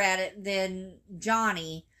little better at it than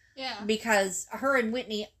Johnny. Yeah. Because her and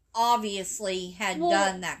Whitney obviously had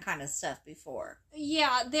done that kind of stuff before.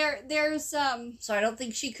 Yeah, there's So I don't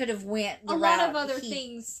think she could have went the a route lot of other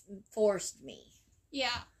things. Forced me.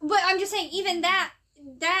 Yeah, but I'm just saying, even that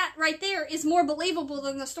right there is more believable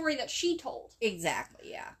than the story that she told.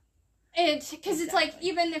 Exactly. Yeah. And because it's like,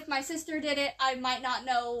 even if my sister did it, I might not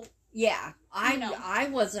know. Yeah, I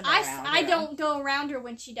wasn't around I don't go around her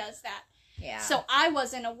when she does that. Yeah. So I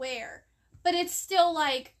wasn't aware. But it's still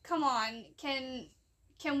like, come on, can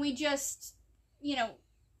we just, you know,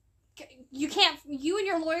 you and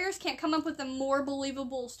your lawyers can't come up with a more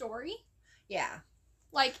believable story? Yeah.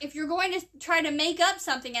 Like, if you're going to try to make up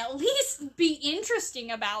something, at least be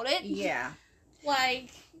interesting about it. Yeah. Like,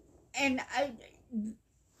 and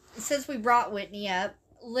since we brought Whitney up,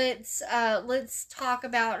 let's talk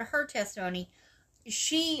about her testimony.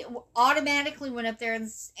 She automatically went up there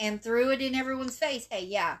and threw it in everyone's face. Hey,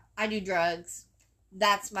 yeah, I do drugs.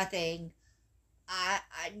 That's my thing.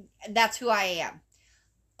 That's who I am.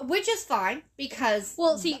 Which is fine, because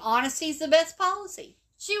honesty is the best policy.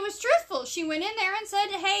 She was truthful. She went in there and said,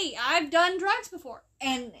 hey, I've done drugs before.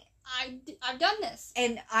 And I've done this.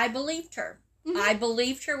 And I believed her. Mm-hmm. I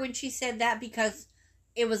believed her when she said that, because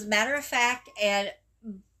it was matter of fact,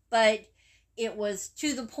 but it was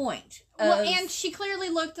to the point. And she clearly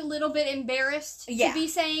looked a little bit embarrassed to be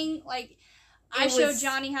saying, like, I showed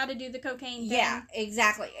Johnny how to do the cocaine thing. Yeah,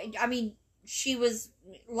 exactly. I mean, she was,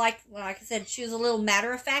 like I said, she was a little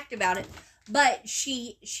matter of fact about it, but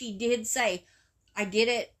she did say, I did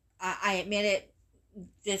it, I admit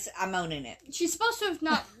it, I'm owning it. She's supposed to have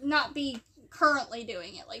not be currently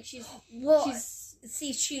doing it. Like, she's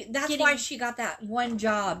that's why she got that one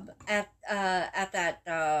job at that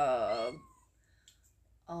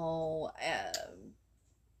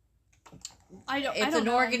it's an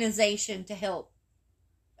organization to help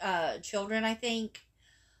children, I think.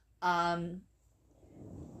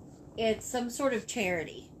 It's some sort of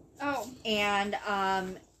charity. Oh. And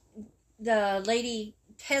the lady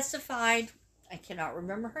testified. I cannot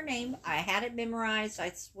remember her name. I had it memorized,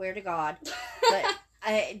 I swear to God. But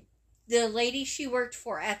the lady she worked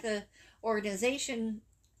for at the organization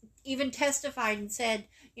even testified and said,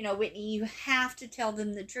 you know, Whitney, you have to tell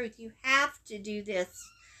them the truth. You have to do this,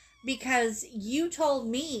 because you told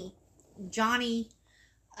me, Johnny,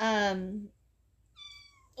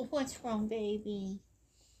 what's wrong, baby?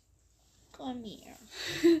 Come here.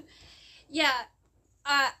 Yeah.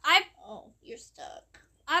 You're stuck.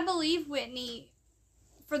 I believe Whitney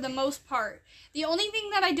for the most part. The only thing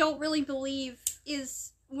that I don't really believe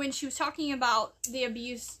is when she was talking about the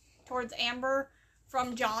abuse towards Amber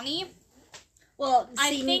from Johnny. Well,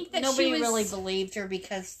 I think that nobody really believed her,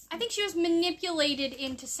 because I think she was manipulated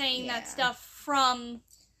into saying that stuff from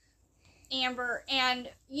Amber, and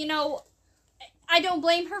you know, I don't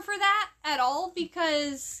blame her for that at all,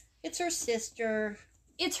 because it's her sister.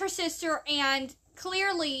 It's her sister, and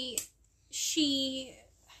clearly she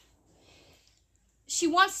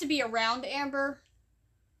wants to be around Amber.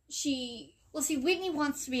 Whitney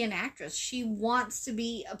wants to be an actress. She wants to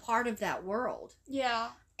be a part of that world. Yeah.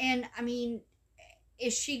 And, I mean,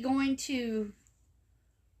 is she going to,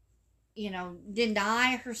 you know,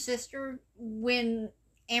 deny her sister when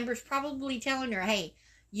Amber's probably telling her, hey,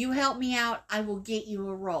 you help me out, I will get you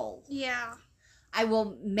a role. Yeah. I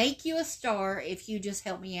will make you a star if you just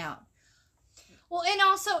help me out. Well, and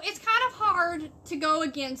also, it's kind of hard to go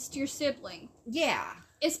against your sibling. Yeah.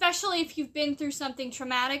 Especially if you've been through something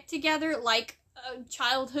traumatic together, like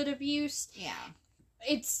childhood abuse. Yeah.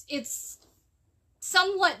 It's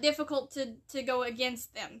somewhat difficult to go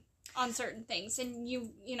against them on certain things. And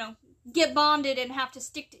you know, get bonded and have to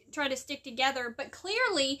try to stick together. But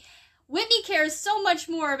clearly, Whitney cares so much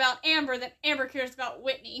more about Amber than Amber cares about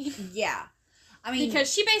Whitney. Yeah. I mean,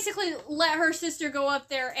 because she basically let her sister go up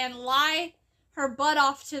there and lie her butt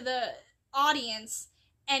off to the audience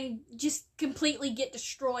and just completely get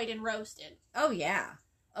destroyed and roasted. Oh, yeah.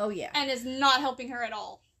 Oh, yeah. And is not helping her at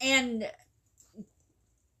all. And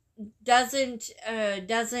doesn't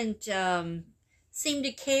seem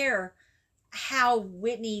to care how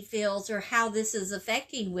Whitney feels or how this is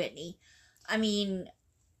affecting Whitney. I mean,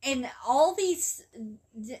 and all the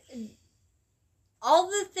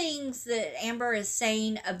things that Amber is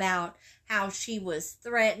saying about how she was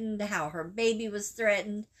threatened, how her baby was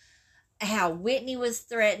threatened, how Whitney was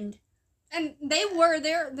threatened. And they were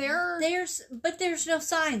there. But there's no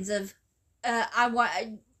signs of, I want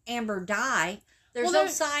Amber die. There's no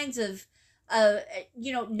signs of,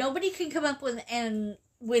 you know, nobody can come up with any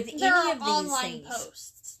of these things. There are online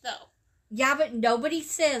posts, though. Yeah, but nobody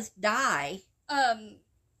says die.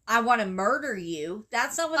 I want to murder you.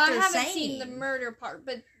 That's not what they're saying. I haven't seen the murder part,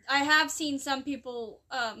 but I have seen some people,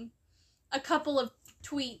 a couple of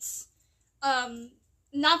tweets,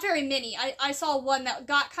 not very many. I saw one that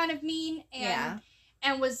got kind of mean and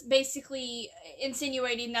was basically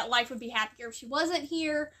insinuating that life would be happier if she wasn't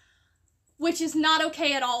here, which is not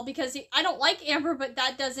okay at all, because I don't like Amber, but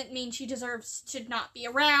that doesn't mean she deserves to not be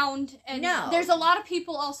around. And there's a lot of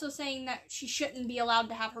people also saying that she shouldn't be allowed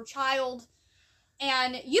to have her child.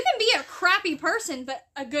 And you can be a crappy person, but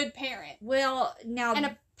a good parent. Well, now...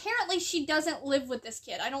 And apparently she doesn't live with this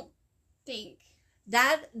kid. I don't think.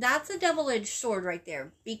 That's a double-edged sword right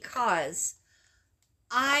there, because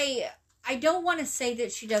I don't want to say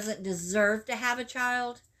that she doesn't deserve to have a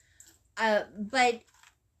child, but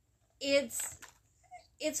it's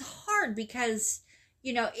hard because,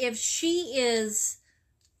 you know, if she is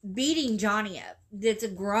beating Johnny up, that's a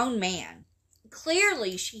grown man.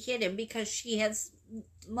 Clearly she hit him because she has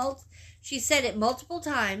she said it multiple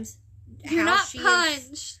times. You're not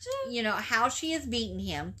punched. You know, how she has beaten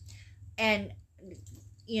him. And,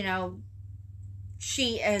 you know,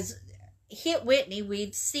 she has hit Whitney.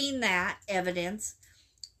 We've seen that evidence.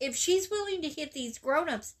 If she's willing to hit these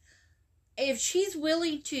grown-ups, if she's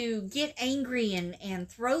willing to get angry and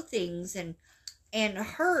throw things and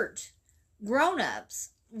hurt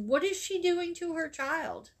grown-ups, what is she doing to her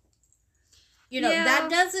child? You know, that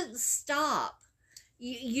doesn't stop.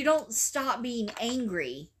 You don't stop being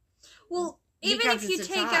angry. Well, even if you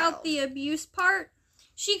take out the abuse part,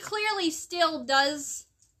 she clearly still does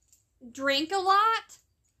drink a lot.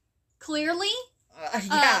 Clearly.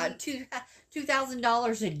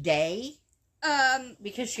 $2,000 a day.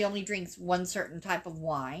 Because she only drinks one certain type of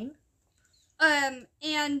wine. And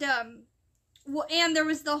there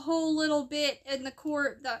was the whole little bit in the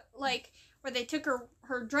court that, like, where they took her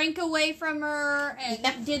drink away from her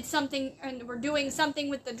and did something, and were doing something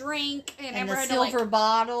with the drink, and Amber had silver to,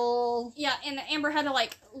 bottle. Yeah, and Amber had to,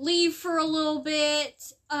 like, leave for a little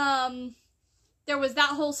bit. There was that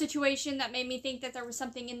whole situation that made me think that there was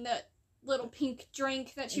something in the little pink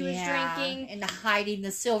drink that she was drinking. And hiding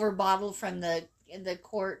the silver bottle from the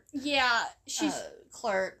court. Yeah, she's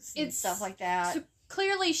clerks and stuff like that. So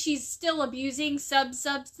clearly she's still abusing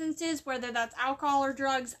substances, whether that's alcohol or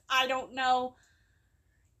drugs, I don't know.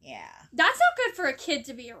 Yeah. That's not good for a kid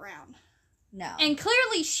to be around. No. And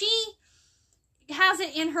clearly she has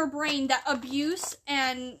it in her brain that abuse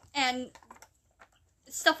and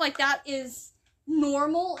stuff like that is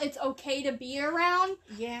normal. It's okay to be around.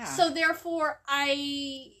 Yeah. So therefore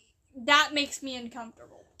that makes me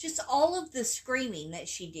uncomfortable. Just all of the screaming that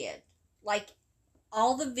she did. Like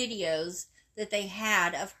all the videos that they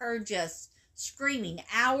had of her just screaming,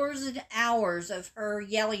 hours and hours of her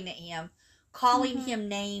yelling at him, calling him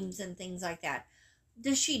names and things like that.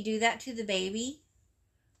 Does she do that to the baby?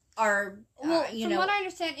 Or, well, from what I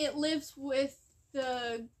understand, it lives with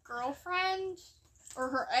the girlfriend or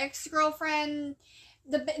her ex-girlfriend.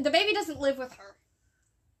 The baby doesn't live with her.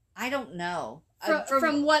 I don't know.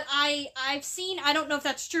 From what I've seen, I don't know if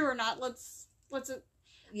that's true or not. Let's.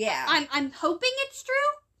 Yeah. I'm hoping it's true.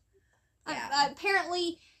 Yeah.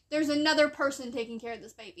 Apparently, there's another person taking care of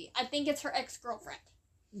this baby. I think it's her ex-girlfriend.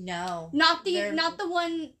 No. Not the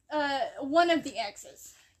one of the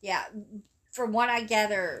exes. Yeah. From what I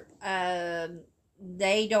gather,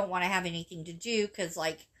 they don't want to have anything to do because,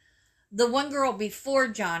 like, the one girl before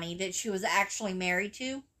Johnny that she was actually married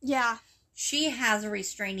to. Yeah. She has a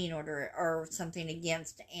restraining order or something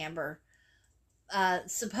against Amber.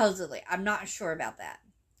 Supposedly. I'm not sure about that.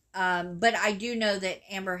 But I do know that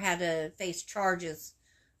Amber had to face charges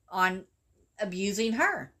on abusing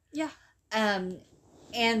her. Yeah. And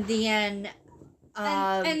then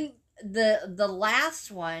and the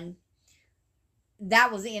last one,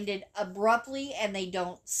 that was ended abruptly and they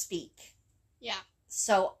don't speak. Yeah.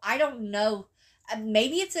 So I don't know.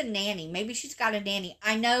 Maybe it's a nanny. Maybe she's got a nanny.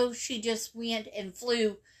 I know she just went and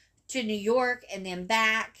flew to New York and then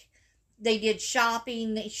back. They did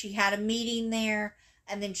shopping. She had a meeting there.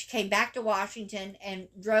 And then she came back to Washington and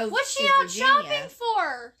drove What's to she out Virginia. shopping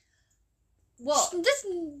for? Well, just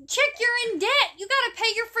check you're in debt. You gotta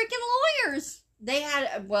pay your freaking lawyers. They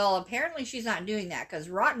had, well, apparently she's not doing that because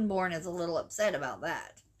Rottenborn is a little upset about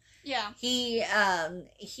that. Yeah. He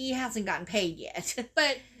hasn't gotten paid yet.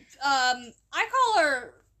 But, I call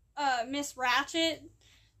her, Miss Ratchet,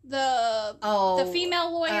 the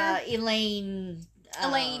female lawyer. Elaine.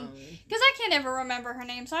 Because I can't ever remember her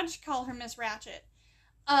name, so I just call her Miss Ratchet.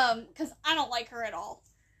 Because I don't like her at all.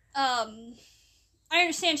 I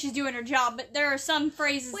understand she's doing her job, but there are some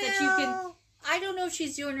phrases that you can... I don't know if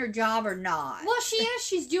she's doing her job or not. Well, she is.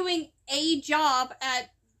 She's doing a job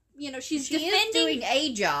at, she is doing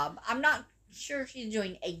a job. I'm not sure she's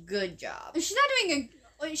doing a good job. She's not doing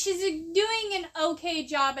she's doing an okay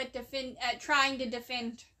job at trying to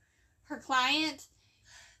defend her client.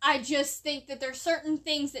 I just think that there's certain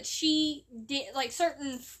things that she did, like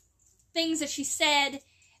certain things that she said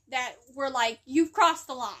that were like, you've crossed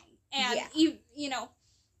the line. And you know,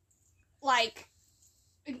 like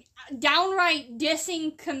downright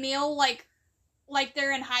dissing Camille like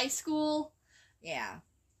they're in high school. Yeah.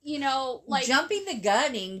 You know, like jumping the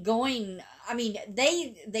gun and going. I mean,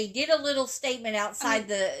 they did a little statement outside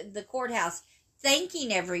the courthouse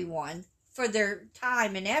thanking everyone for their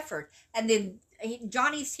time and effort, and then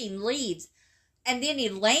Johnny's team leaves, and then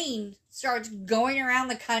Elaine starts going around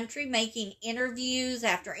the country making interviews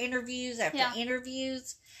after interviews after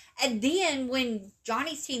interviews, and then when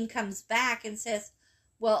Johnny's team comes back and says,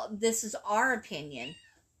 "Well, this is our opinion."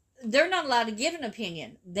 They're not allowed to give an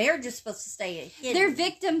opinion. They're just supposed to stay hidden. They're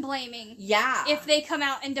victim blaming. Yeah. If they come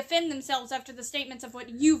out and defend themselves after the statements of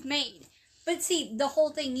what you've made. But see, the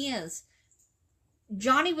whole thing is,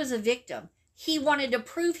 Johnny was a victim. He wanted to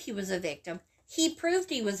prove he was a victim. He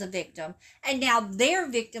proved he was a victim. And now they're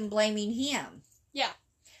victim blaming him. Yeah.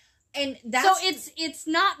 And that's... So it's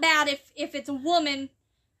not bad if it's a woman.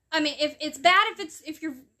 I mean, if it's bad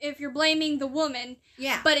if you're blaming the woman.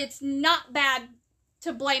 Yeah. But it's not bad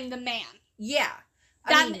to blame the man. Yeah.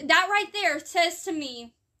 That right there says to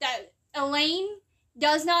me that Elaine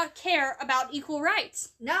does not care about equal rights.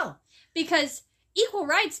 No. Because equal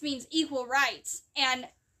rights means equal rights. And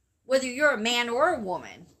whether you're a man or a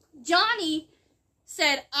woman. Johnny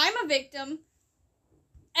said, I'm a victim.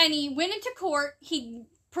 And he went into court. He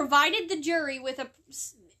provided the jury with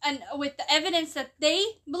with the evidence that they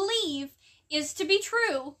believe is to be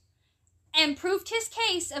true. And proved his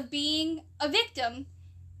case of being a victim.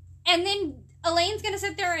 And then Elaine's going to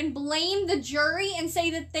sit there and blame the jury and say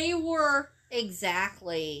that they were...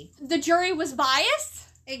 Exactly. The jury was biased?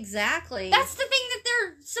 Exactly. That's the thing that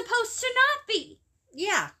they're supposed to not be.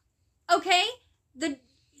 Yeah. Okay? They're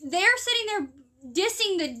sitting there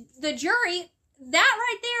dissing the jury. That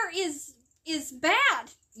right there is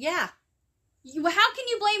bad. Yeah. How can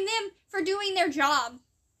you blame them for doing their job?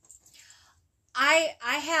 I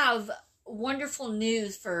have wonderful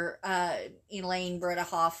news for Elaine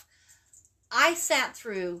Bredehoff. I sat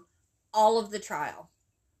through all of the trial.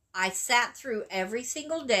 I sat through every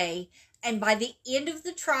single day, and by the end of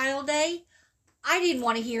the trial day, I didn't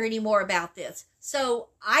want to hear any more about this. So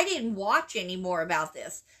I didn't watch any more about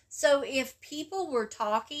this. So if people were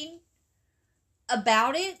talking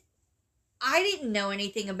about it, I didn't know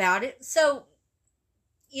anything about it. So,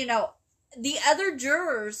 you know, the other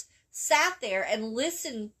jurors sat there and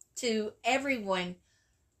listened to everyone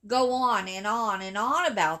go on and on and on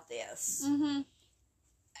about this. Mm-hmm.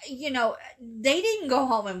 You know, they didn't go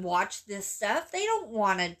home and watch this stuff. They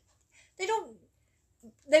want to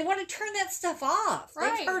turn that stuff off.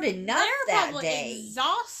 Right. They've heard enough They're that probably day.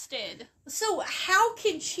 Exhausted. So how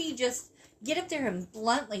can she just get up there and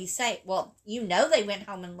bluntly say, well, you know they went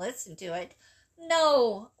home and listened to it?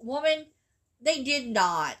 No, woman, they did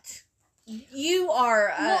not. You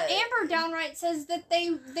are... well, Amber downright says that they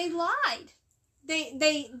lied.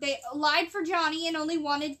 They lied for Johnny and only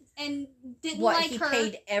wanted and didn't like her. He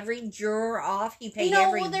paid every juror off? He paid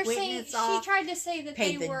they're witness saying, off? She tried to say that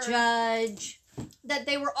paid the judge. That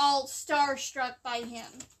they were all starstruck by him.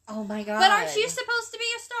 Oh my God. But aren't you supposed to be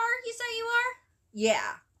a star? You say you are?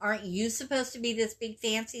 Yeah. Aren't you supposed to be this big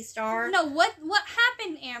fancy star? No, what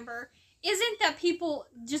happened, Amber, isn't that people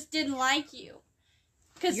just didn't like you.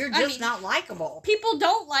 You're just not likable. People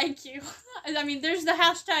don't like you. I mean, there's the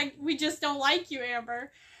hashtag, we just don't like you,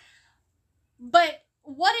 Amber. But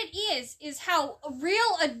what it is how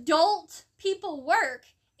real adult people work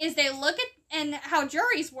is they look at, and how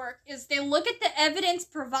juries work is they look at the evidence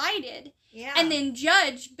provided and then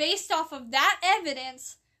judge based off of that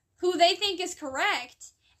evidence who they think is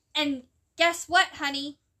correct. And guess what,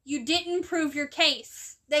 honey? You didn't prove your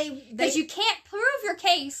case. Because you can't prove your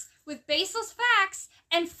case with baseless facts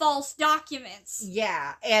and false documents.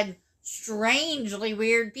 Yeah, and strangely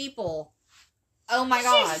weird people. Oh my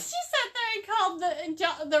God. She sat there and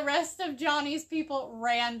called the rest of Johnny's people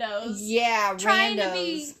randos. Yeah, trying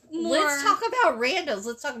randos. To be more... Let's talk about randos.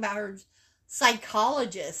 Let's talk about her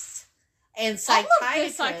psychologists and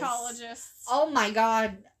psychiatrists. All of the psychologists. Oh my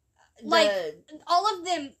God. All of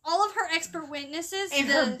them, all of her expert witnesses. And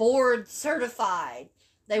her board certified.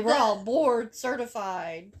 They were all board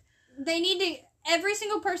certified. They need to... Every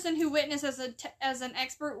single person who witnesses as an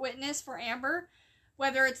expert witness for Amber,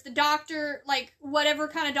 whether it's the doctor, like whatever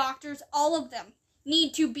kind of doctors, all of them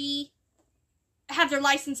need to have their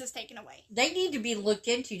licenses taken away. They need to be looked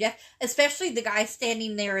into, especially the guy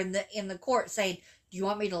standing there in the court saying, "Do you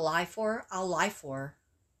want me to lie for her? I'll lie for her."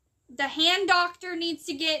 The hand doctor needs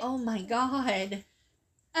to get... Oh my God.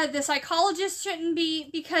 The psychologist shouldn't be,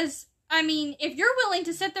 because, I mean, if you're willing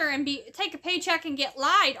to sit there and take a paycheck and get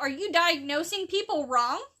lied, are you diagnosing people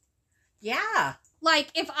wrong? Yeah.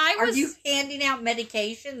 Like, if I was... Are you handing out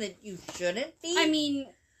medication that you shouldn't be? I mean...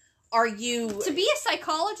 Are you... To be a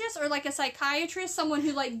psychologist or, like, a psychiatrist, someone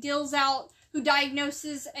who, like, who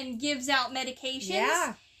diagnoses and gives out medications...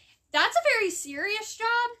 Yeah. That's a very serious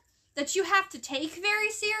job that you have to take very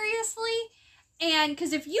seriously. And,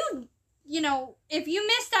 because if you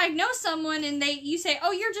misdiagnose someone and you say,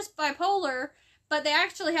 oh, you're just bipolar, but they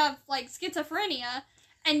actually have, like, schizophrenia,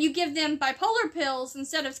 and you give them bipolar pills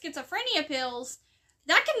instead of schizophrenia pills,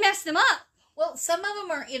 that can mess them up. Well, some of them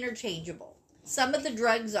are interchangeable. Some of the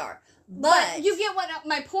drugs are. But you get what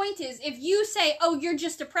my point is. If you say, oh, you're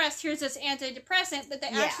just depressed, here's this antidepressant, but they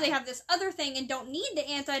actually have this other thing and don't need the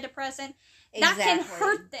antidepressant, that can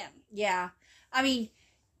hurt them. Yeah. I mean,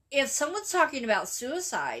 if someone's talking about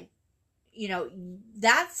suicide,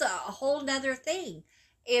 that's a whole nother thing.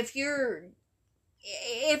 If your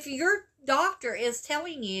doctor is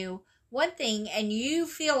telling you one thing and you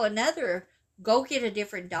feel another, go get a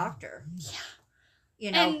different doctor.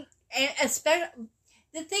 Yeah. And especially,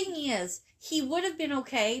 the thing is, he would have been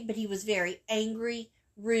okay, but he was very angry,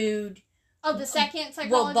 rude. Oh, the second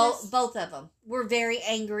psychologist? Well, both of them were very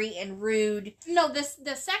angry and rude. No, the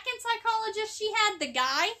second psychologist she had, the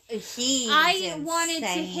guy, I wanted to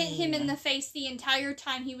hit him in the face the entire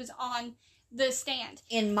time he was on the stand.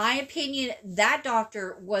 In my opinion, that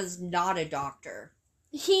doctor was not a doctor.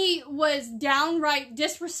 He was downright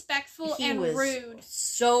disrespectful and rude.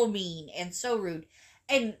 So mean and so rude.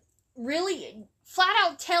 And really... Flat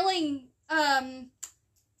out telling...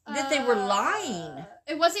 that they were lying.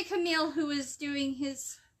 It wasn't Camille who was doing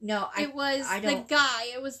his... No, it was the guy.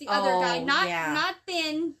 It was the other guy. Not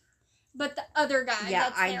Ben, but the other guy. Yeah,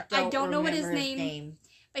 that's there. I don't know what his name.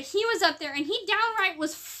 But he was up there, and he downright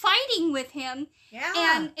was fighting with him. Yeah.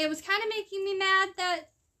 And it was kind of making me mad that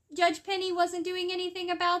Judge Penny wasn't doing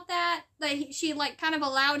anything about that. Like, she, like, kind of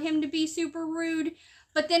allowed him to be super rude.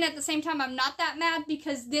 But then at the same time, I'm not that mad,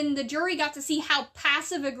 because then the jury got to see how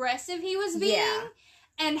passive-aggressive he was being. Yeah.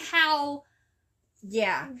 And how...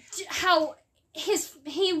 Yeah. How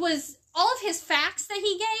all of his facts that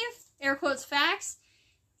he gave, air quotes facts,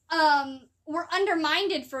 were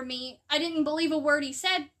undermined for me. I didn't believe a word he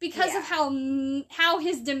said because of how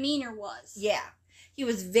his demeanor was. Yeah. He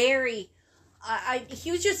was very,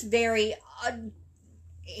 he was just very,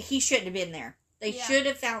 he shouldn't have been there. They should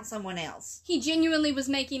have found someone else. He genuinely was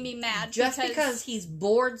making me mad. Just because he's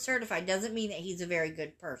board certified doesn't mean that he's a very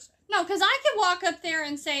good person. No, because I could walk up there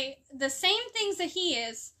and say the same things that he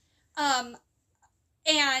is,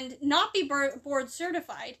 and not be board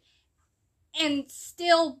certified, and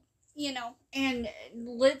still, And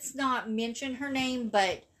let's not mention her name,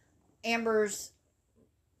 but Amber's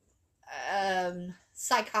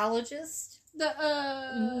psychologist,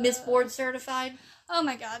 Miss Board Certified. Oh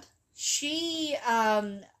my God. She,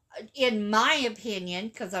 in my opinion,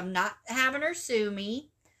 because I'm not having her sue me,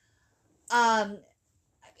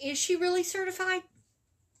 is she really certified?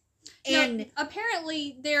 And no,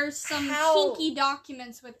 apparently there's some kinky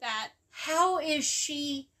documents with that. How is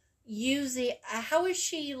she using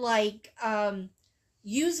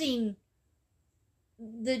using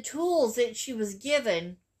the tools that she was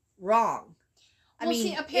given wrong? I mean,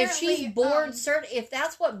 see, apparently, if she's board if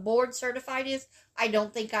that's what board certified is, I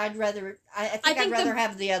don't think I'd rather. I think I'd rather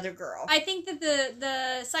have the other girl. I think that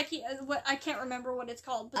the I can't remember what it's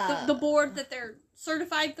called, but the board that they're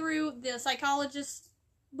certified through, the psychologist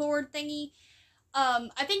board thingy,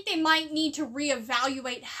 I think they might need to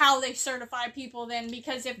reevaluate how they certify people then,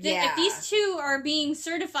 because if these two are being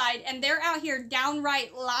certified and they're out here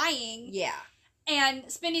downright lying,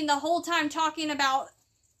 and spending the whole time talking about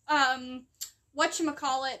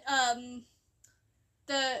whatchamacallit,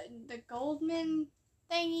 the Goldman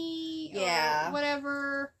thingy, or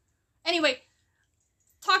whatever. Anyway,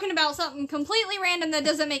 talking about something completely random that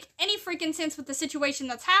doesn't make any freaking sense with the situation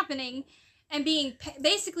that's happening, and being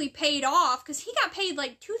basically paid off, because he got paid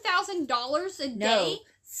like $2,000 a day.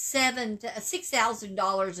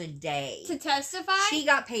 $6,000 a day to testify. She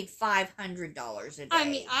got paid $500 a day. I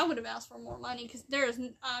mean, I would have asked for more money, because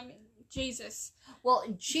Jesus. Well,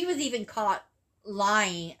 she was even caught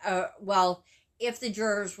lying. Well, if the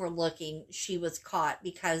jurors were looking, she was caught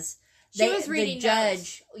because she was reading the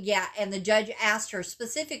judge. Notes. Yeah, and the judge asked her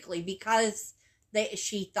specifically because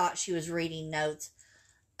she thought she was reading notes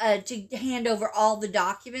to hand over all the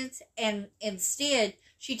documents, and instead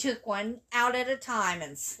she took one out at a time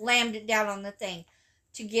and slammed it down on the thing.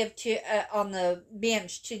 to give to on the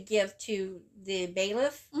bench to give to the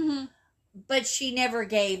bailiff, but she never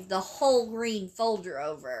gave the whole green folder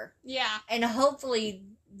over. Yeah, and hopefully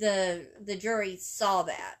the jury saw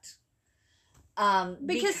that.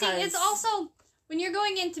 Because see, it's also when you're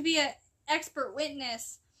going in to be an expert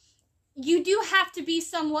witness, you do have to be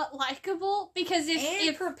somewhat likable because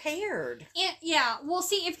if prepared. And, yeah, well,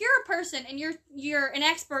 see, if you're a person and you're an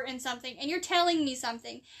expert in something and you're telling me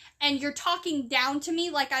something and you're talking down to me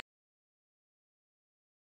like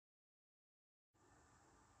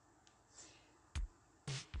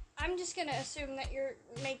I'm just gonna assume that you're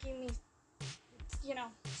making me,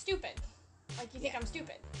 stupid. Like you think I'm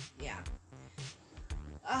stupid. Yeah.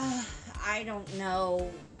 I don't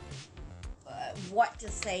know what to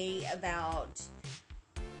say about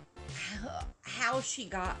how she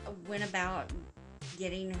went about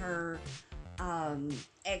getting her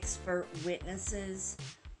expert witnesses,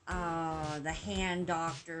 the hand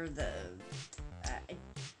doctor,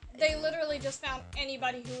 they literally just found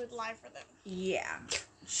anybody who would lie for them. Yeah.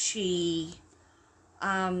 She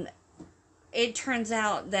it turns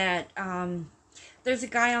out that there's a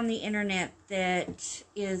guy on the internet that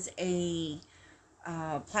is a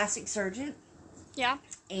plastic surgeon. Yeah.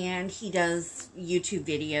 And he does YouTube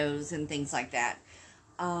videos and things like that.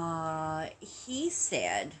 He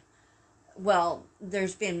said, well,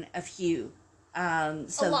 there's been a few. A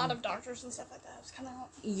lot of doctors and stuff like that have come out.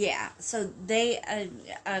 Yeah. So a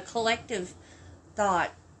collective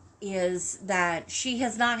thought is that she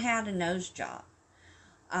has not had a nose job.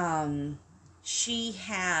 She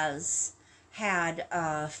has had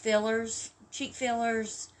fillers, cheek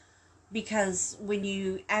fillers, because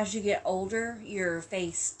as you get older, your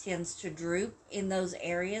face tends to droop in those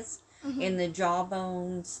areas, in the jaw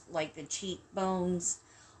bones, like the cheekbones,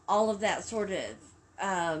 all of that sort of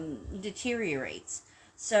deteriorates.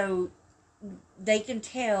 So they can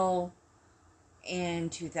tell in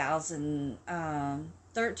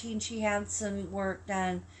 2013 she had some work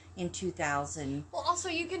done. In 2000. Well, also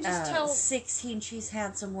you can just tell. 16 she's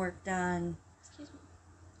had some work done. Excuse me.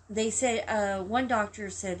 They said, one doctor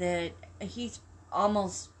said that he's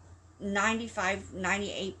almost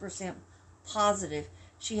 98% positive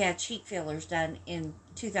she had cheek fillers done in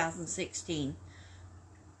 2016.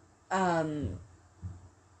 And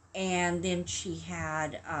then she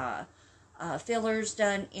had fillers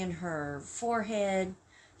done in her forehead.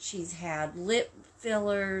 She's had lip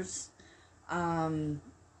fillers.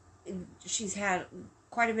 She's had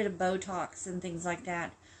quite a bit of Botox and things like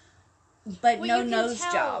that, but no nose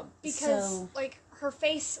job. Because her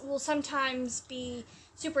face will sometimes be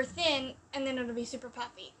super thin and then it'll be super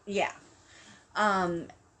puffy. Yeah.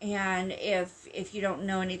 And if you don't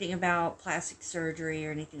know anything about plastic surgery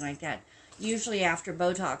or anything like that, usually after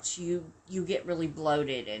Botox you get really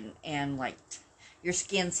bloated and like your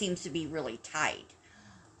skin seems to be really tight.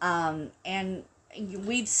 And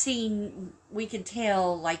we could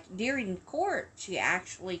tell, like, during court, she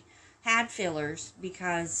actually had fillers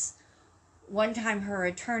because one time her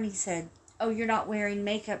attorney said, "Oh, you're not wearing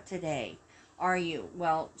makeup today, are you?"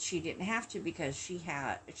 Well, she didn't have to because she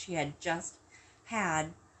had just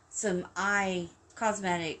had some eye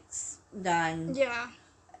cosmetics done. Yeah.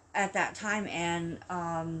 At that time, and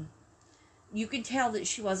you could tell that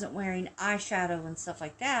she wasn't wearing eyeshadow and stuff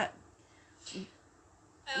like that.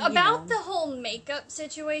 About the whole makeup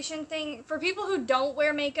situation thing, for people who don't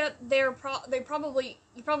wear makeup, you probably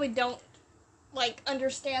don't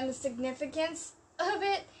understand the significance of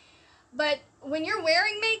it. But when you're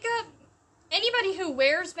wearing makeup, anybody who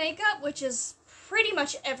wears makeup, which is pretty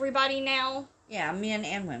much everybody now. Yeah, men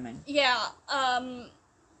and women. Yeah,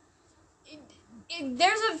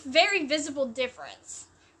 there's a very visible difference.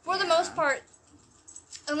 For the most part,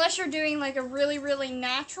 unless you're doing a really, really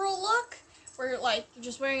natural look, where you're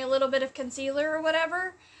just wearing a little bit of concealer or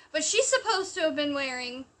whatever. But she's supposed to have been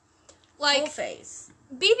wearing full face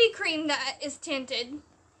BB cream that is tinted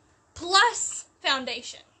plus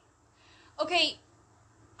foundation. Okay,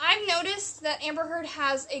 I've noticed that Amber Heard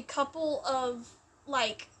has a couple of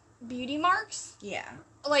beauty marks. Yeah.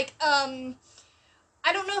 I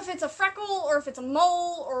don't know if it's a freckle or if it's a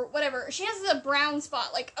mole or whatever. She has a brown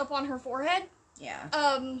spot up on her forehead. Yeah.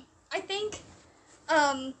 I think.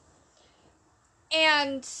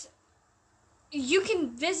 And you can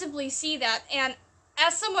visibly see that. And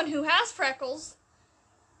as someone who has freckles,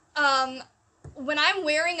 when I'm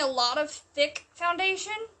wearing a lot of thick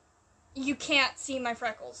foundation, you can't see my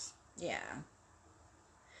freckles. Yeah.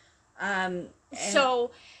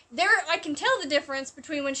 So I can tell the difference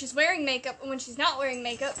between when she's wearing makeup and when she's not wearing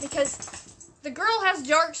makeup because the girl has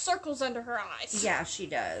dark circles under her eyes. Yeah, she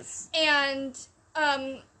does. And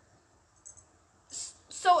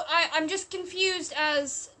I'm just confused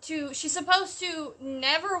as to, she's supposed to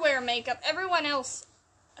never wear makeup. Everyone else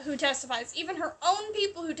who testifies, even her own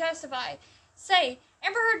people who testify, say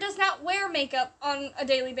Amber Heard does not wear makeup on a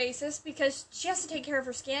daily basis because she has to take care of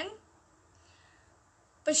her skin.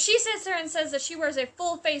 But she sits there and says that she wears a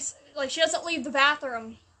full face, like she doesn't leave the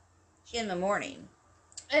bathroom. In the morning.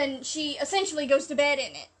 And she essentially goes to bed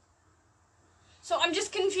in it. So I'm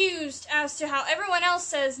just confused as to how everyone else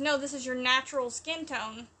says, no, this is your natural skin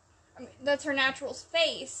tone. I mean, that's her natural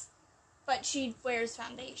face, but she wears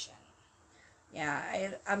foundation.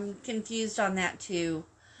 Yeah, I'm confused on that too.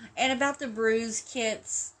 And about the bruise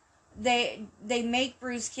kits, they make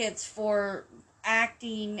bruise kits for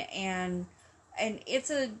acting, and it's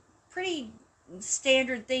a pretty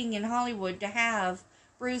standard thing in Hollywood to have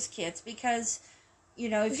bruise kits because, you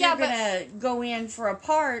know, if you're gonna go in for a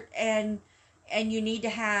part and you need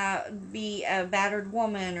to be a battered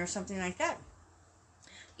woman or something like that,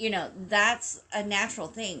 you know, that's a natural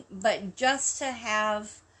thing. But just to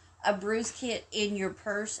have a bruise kit in your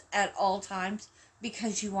purse at all times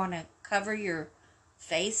because you want to cover your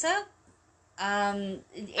face up,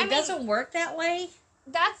 it doesn't work that way.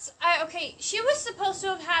 Okay, she was supposed to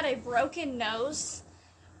have had a broken nose,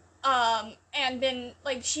 and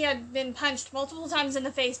she had been punched multiple times in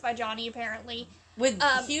the face by Johnny, apparently. With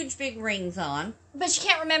huge big rings on. But she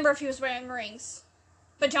can't remember if he was wearing rings.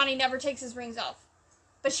 But Johnny never takes his rings off.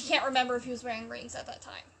 But she can't remember if he was wearing rings at that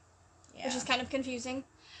time. Yeah. Which is kind of confusing.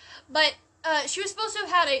 But she was supposed to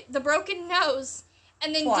have had the broken nose,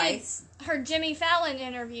 and then twice. Did her Jimmy Fallon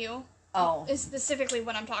interview. Oh. Is specifically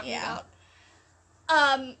what I'm talking about.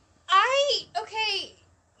 I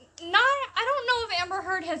don't know if Amber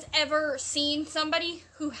Heard has ever seen somebody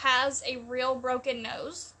who has a real broken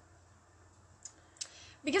nose.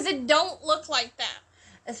 Because it don't look like that.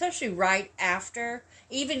 Especially right after,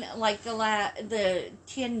 even like the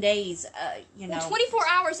 10 days, you know. Well, 24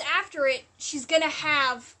 hours after it, she's gonna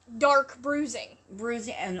have dark bruising.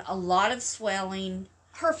 Bruising and a lot of swelling.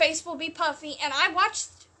 Her face will be puffy, and I watched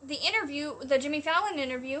the interview, the Jimmy Fallon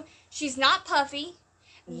interview. She's not puffy.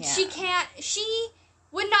 Yeah. She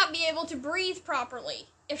would not be able to breathe properly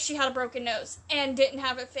if she had a broken nose and didn't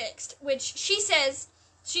have it fixed, which she says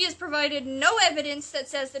she has provided no evidence that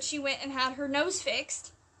says that she went and had her nose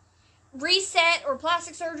fixed, reset, or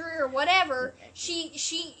plastic surgery or whatever. She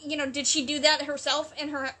did she do that herself in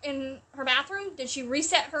her bathroom? Did she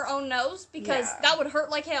reset her own nose? Because that would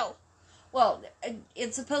hurt like hell. Well,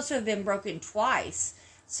 it's supposed to have been broken twice.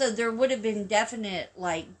 So there would have been definite,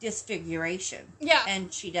 like, disfiguration. Yeah.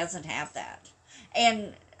 And she doesn't have that.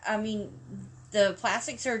 And, I mean, the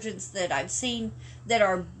plastic surgeons that I've seen that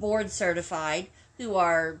are board certified, who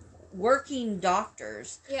are working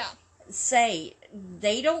doctors, say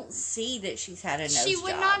they don't see that she's had a nose job. She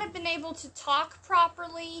would not have been able to talk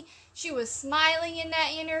properly. She was smiling in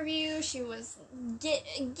that interview. She was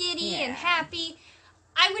giddy and happy.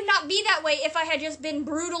 I would not be that way if I had just been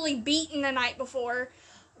brutally beaten the night before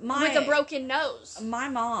with a broken nose. My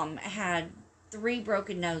mom had 3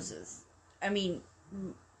 broken noses. I mean,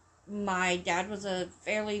 my dad was a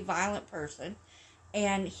fairly violent person,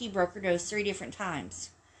 and he broke her nose 3 different times.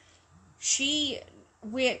 She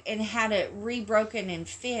went and had it rebroken and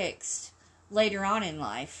fixed later on in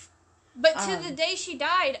life. But to the day she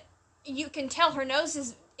died, you can tell her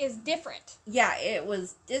nose is different. Yeah, it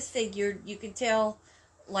was disfigured. You could tell,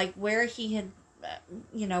 like, where he had,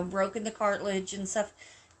 broken the cartilage and stuff.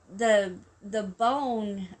 The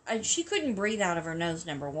bone, she couldn't breathe out of her nose,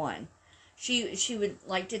 number one. She would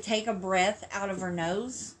like to take a breath out of her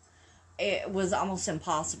nose. It was almost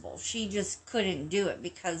impossible. She just couldn't do it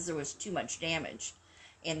because there was too much damage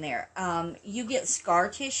in there. You get scar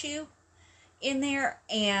tissue in there,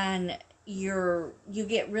 and you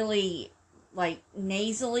get really, like,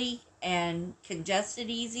 nasally and congested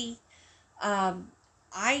easy.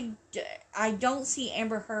 I don't see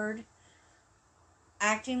Amber Heard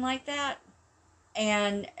acting like that.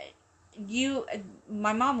 And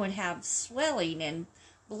my mom would have swelling and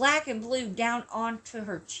black and blue down onto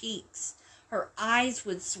her cheeks. Her eyes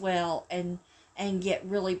would swell and get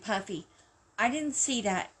really puffy. I didn't see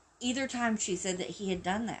that either time she said that he had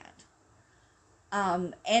done that.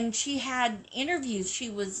 And she had interviews. She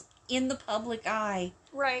was in the public eye.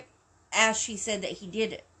 Right. As she said that he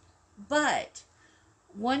did it. But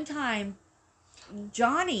one time,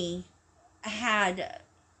 Johnny had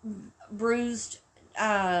bruised,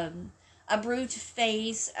 a bruised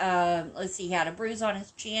face. Let's see, he had a bruise on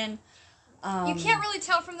his chin. You can't really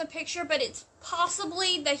tell from the picture, but it's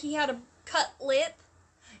possibly that he had a cut lip.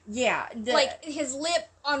 Yeah. Like, his lip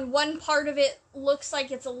on one part of it looks like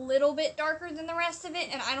it's a little bit darker than the rest of it,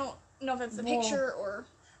 and I don't know if it's the picture or...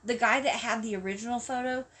 the guy that had the original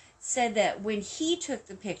photo said that when he took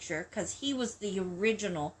the picture, because he was the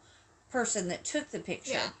original person that took the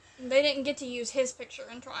picture. Yeah. They didn't get to use his picture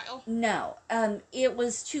in trial. No. It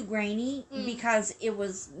was too grainy because it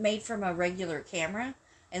was made from a regular camera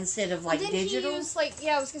instead of, like, digital. He use, like,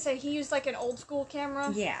 I was going to say, he used, like, an old school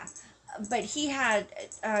camera. Yeah. But he had,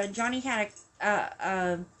 Johnny had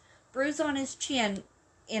a bruise on his chin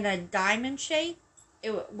in a diamond shape.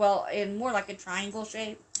 In more like a triangle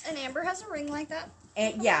shape. And Amber has a ring like that.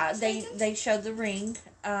 And yeah, they showed the ring.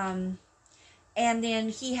 And then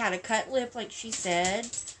he had a cut lip, like she said.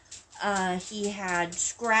 He had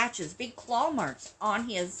scratches, big claw marks on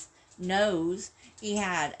his nose. He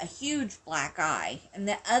had a huge black eye. And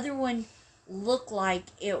the other one looked like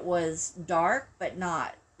it was dark, but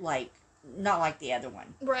not like the other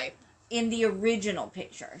one. Right. In the original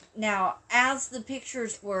picture. Now, as the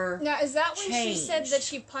pictures were Now, is that when changed, she said that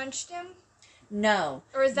she punched him? No.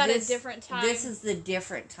 Or is that a different time? This is the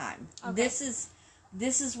different time. Okay.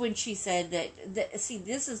 This is when she said that see,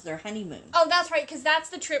 this is their honeymoon. Oh, that's right, because that's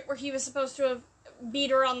the trip where he was supposed to have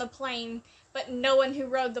beat her on the plane, but no one who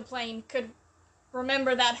rode the plane could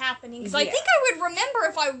remember that happening. Because I think I would remember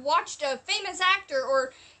if I watched a famous actor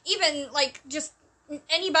or even, like, just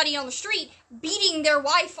anybody on the street beating their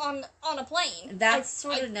wife on a plane. That's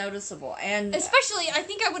sort of noticeable. And especially, I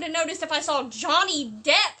think I would have noticed if I saw Johnny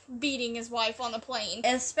Depp beating his wife on the plane.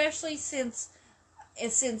 Especially since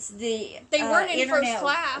the they weren't in internet, first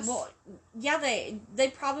class. Well, yeah, they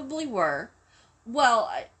probably were. Well,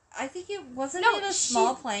 I think it wasn't in a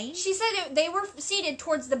small plane. She said they were seated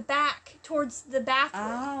towards the back, towards the bathroom.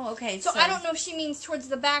 Oh, okay. So I don't know if she means towards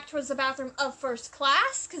the back, towards the bathroom of first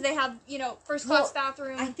class, because they have, first class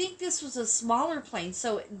bathroom. I think this was a smaller plane,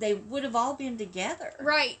 so they would have all been together.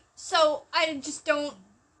 Right. So I just don't.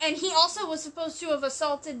 And he also was supposed to have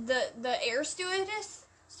assaulted the air stewardess,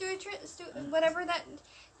 whatever that.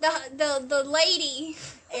 The lady.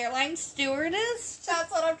 Airline stewardess? That's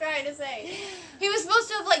what I'm trying to say. He was supposed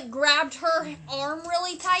to have, like, grabbed her arm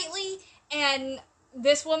really tightly, and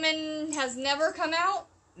this woman has never come out.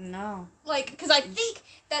 No. Like, because I think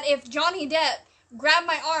that if Johnny Depp grabbed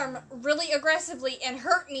my arm really aggressively and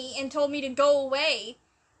hurt me and told me to go away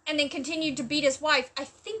and then continued to beat his wife, I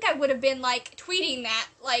think I would have been, like, tweeting that.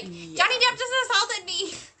 Like, yeah. Johnny Depp just assaulted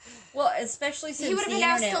me. Well, especially since he would have been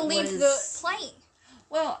asked to leave the plane.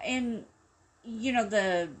 Well, and,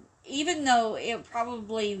 even though it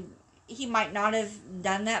probably, he might not have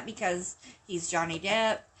done that because he's Johnny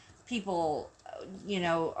Depp, people,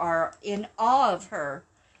 are in awe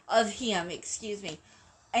of him, excuse me.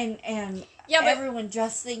 And everyone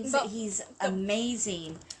just thinks that he's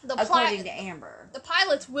amazing, according to Amber. The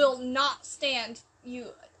pilots will not stand you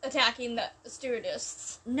attacking the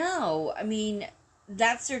stewardess. No, I mean,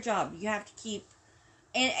 that's their job. You have to keep...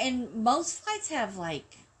 And most flights have,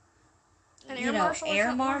 like,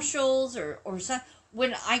 air marshals or something.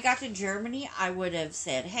 When I got to Germany, I would have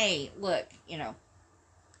said, hey, look, I'm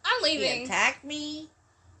leaving. You attacked me.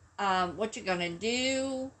 What you gonna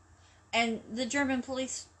do? And the German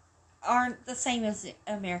police aren't the same as the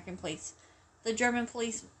American police. The German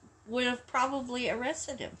police would have probably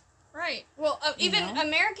arrested him. Right. Well, even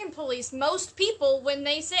American police, most people, when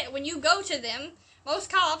you go to them,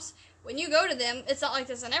 most cops... When you go to them, it's not like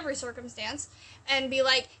this in every circumstance, and be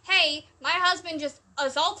like, hey, my husband just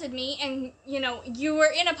assaulted me, and, you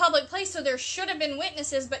were in a public place, so there should have been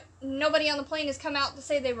witnesses, but nobody on the plane has come out to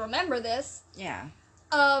say they remember this. Yeah.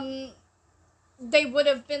 They would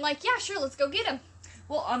have been like, yeah, sure, let's go get him.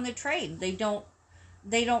 Well, on the train, they don't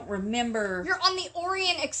remember... You're on the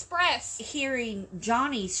Orient Express. ...hearing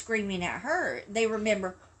Johnny screaming at her. They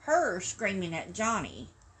remember her screaming at Johnny.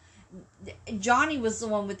 Johnny was the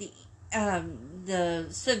one with the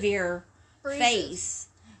severe bruises. Face.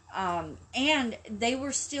 And they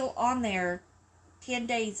were still on there 10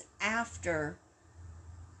 days after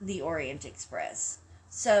the Orient Express.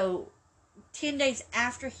 So, 10 days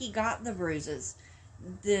after he got the bruises,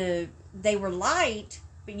 they were light,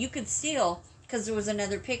 but you could still, because there was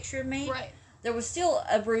another picture made, right. There was still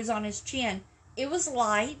a bruise on his chin. It was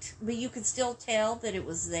light, but you could still tell that it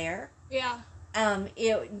was there. Yeah.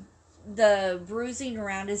 The bruising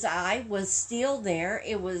around his eye was still there.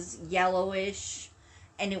 It was yellowish,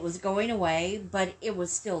 and it was going away, but it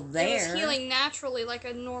was still there. It was healing naturally like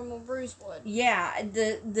a normal bruise would. Yeah,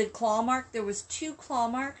 the claw mark, there was 2 claw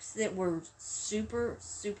marks that were super,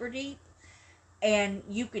 super deep, and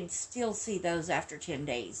you could still see those after 10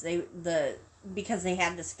 days. Because they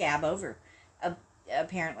had the scab over.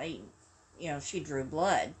 Apparently, she drew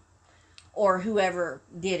blood. Or whoever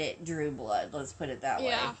did it drew blood, let's put it that way.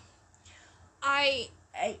 Yeah. I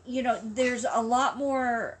there's a lot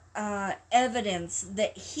more evidence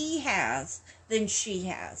that he has than she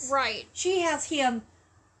has. Right. She has him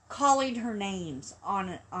calling her names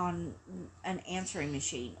on an answering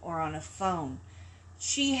machine or on a phone.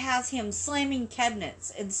 She has him slamming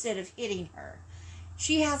cabinets instead of hitting her.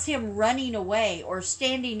 She has him running away or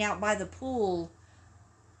standing out by the pool,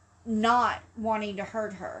 not wanting to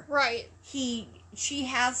hurt her. Right. She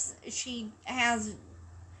has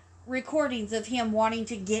recordings of him wanting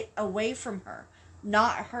to get away from her,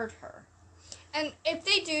 not hurt her. And if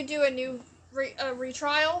they do a new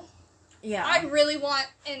retrial, yeah, I really want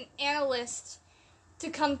an analyst to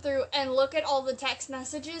come through and look at all the text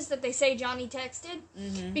messages that they say Johnny texted.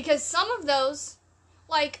 Mm-hmm. Because some of those,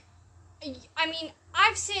 like, I mean,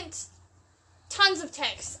 I've sent tons of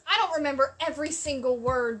texts. I don't remember every single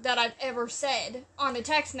word that I've ever said on a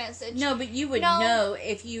text message. No, but you would know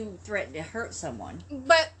if you threatened to hurt someone.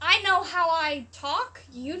 But I know how I talk.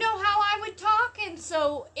 You know how I would talk. And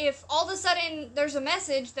so if all of a sudden there's a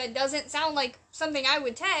message that doesn't sound like something I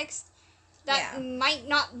would text, that might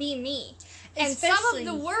not be me. And some of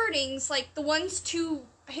the wordings, like the ones to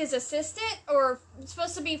his assistant, or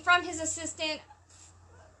supposed to be from his assistant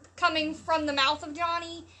coming from the mouth of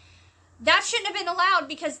Johnny, that shouldn't have been allowed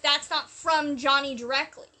because that's not from Johnny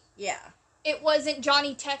directly. Yeah. It wasn't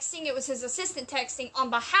Johnny texting, it was his assistant texting on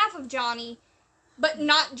behalf of Johnny, but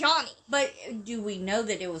not Johnny. But do we know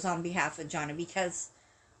that it was on behalf of Johnny? Because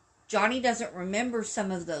Johnny doesn't remember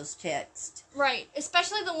some of those texts. Right.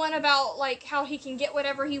 Especially the one about, like, how he can get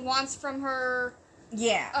whatever he wants from her.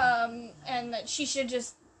 Yeah. And that she should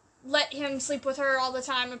just let him sleep with her all the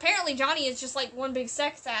time. Apparently Johnny is just, like, one big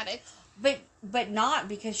sex addict. But not,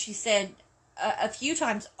 because she said a few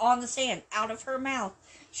times on the stand, out of her mouth,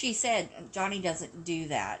 she said, Johnny doesn't do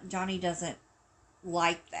that. Johnny doesn't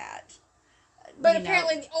like that. But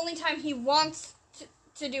apparently the only time he wants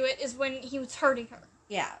to do it is when he was hurting her.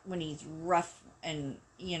 Yeah, when he's rough and,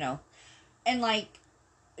 and, like,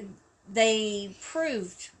 they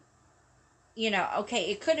proved,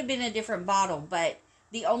 okay, it could have been a different bottle, but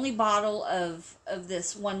the only bottle of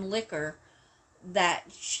this one liquor that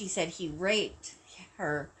she said he raped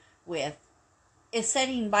her with is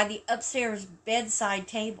sitting by the upstairs bedside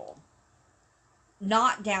table,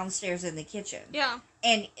 not downstairs in the kitchen. Yeah.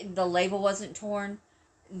 And the label wasn't torn,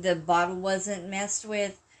 the bottle wasn't messed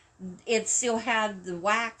with, it still had the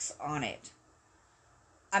wax on it.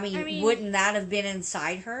 I mean, wouldn't that have been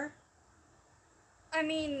inside her? I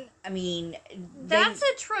mean, that's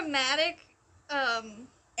a traumatic,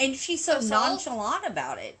 and she's so assault. Nonchalant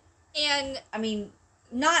about it. And I mean,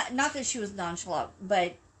 not that she was nonchalant,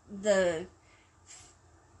 but it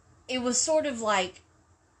was sort of like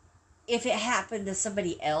if it happened to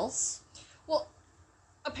somebody else. Well,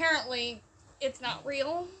 apparently it's not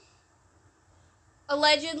real.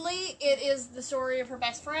 Allegedly, it is the story of her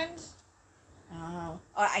best friend. Oh,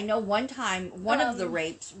 I know one time, one of the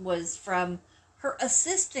rapes was from her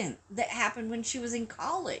assistant that happened when she was in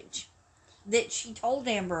college, that she told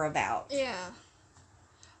Amber about. Yeah.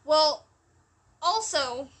 Well,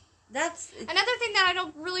 also, that's another thing that I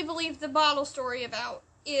don't really believe the bottle story about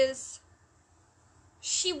is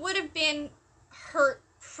she would have been hurt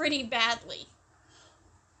pretty badly.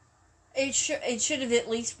 It should have at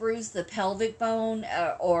least bruised the pelvic bone,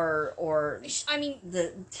 or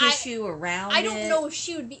the tissue around it. I don't know if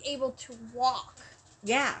she would be able to walk.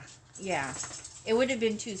 Yeah. It would have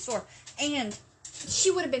been too sore. And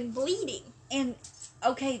she would have been bleeding. And,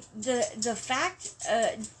 okay, the fact,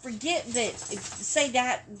 forget that, say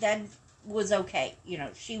that was okay.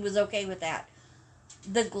 She was okay with that.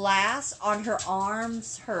 The glass on her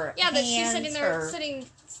arms, her hands, that she's sitting there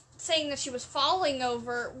saying that she was falling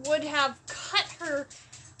over would have cut her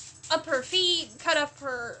up her feet, cut up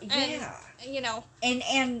her, and,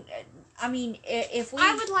 And, I mean, if we...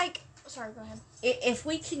 I would like... Sorry, go ahead. If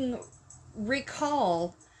we can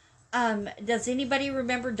recall, does anybody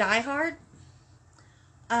remember Die Hard?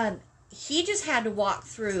 He just had to walk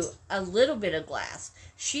through a little bit of glass.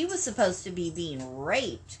 She was supposed to be being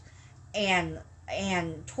raped and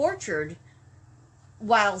tortured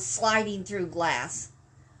while sliding through glass.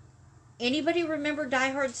 Anybody remember Die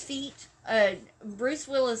Hard's feet? Bruce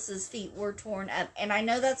Willis's feet were torn up. And I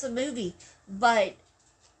know that's a movie, but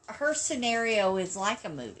her scenario is like a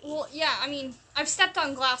movie. Well, yeah, I mean, I've stepped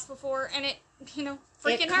on glass before, and it,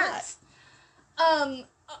 freaking hurts.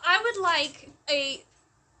 I would like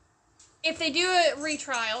if they do a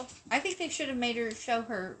retrial... I think they should have made her show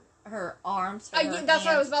her arms, that's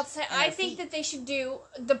what I was about to say. I think that they should do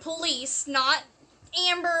the police, not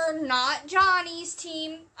Amber, not Johnny's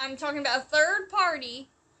team. I'm talking about a third party,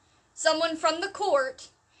 someone from the court,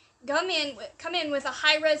 come in with a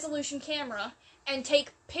high-resolution camera and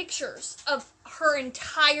take pictures of her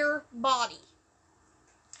entire body.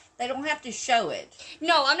 They don't have to show it.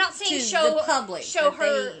 No, I'm not saying to show the public. show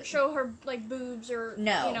her like boobs or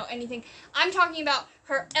anything. I'm talking about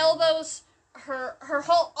her elbows, her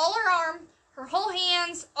whole all her arm, her whole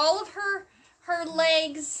hands, all of her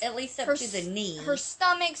legs, at least up to the knee, her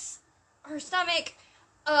stomach,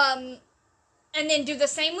 and then do the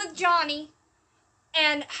same with Johnny,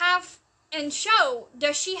 and show,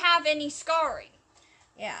 does she have any scarring?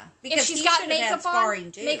 Yeah, because if she's got makeup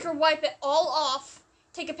on, too. Make her wipe it all off.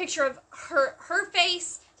 Take a picture of her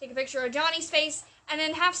face, take a picture of Johnny's face, and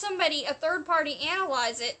then have somebody, a third party,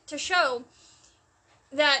 analyze it to show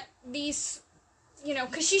that these,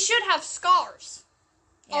 because she should have scars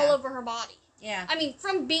all over her body. Yeah. I mean,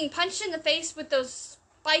 from being punched in the face with those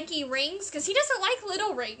spiky rings, because he doesn't like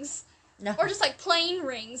little rings. No. Or just like plain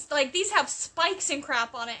rings. Like, these have spikes and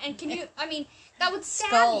crap on it. And that would stab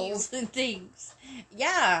Skulls you. and things.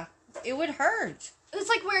 Yeah, it would hurt. It's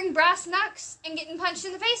like wearing brass knucks and getting punched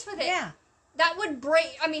in the face with it. Yeah. That would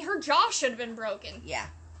break. I mean, her jaw should have been broken. Yeah.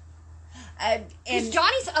 Because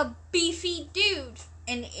Johnny's a beefy dude.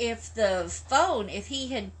 And if he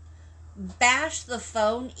had bashed the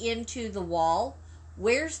phone into the wall,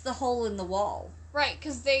 where's the hole in the wall? Right,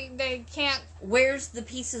 because they can't. Where's the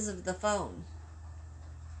pieces of the phone?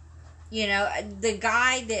 The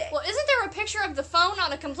guy that... Well, isn't there a picture of the phone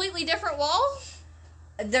on a completely different wall?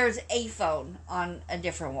 There's a phone on a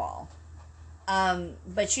different wall.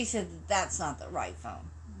 But she said that's not the right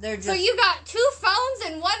phone. So you got two phones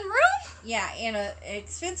in one room? Yeah, in an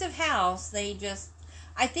expensive house,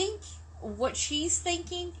 I think what she's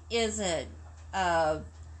thinking is a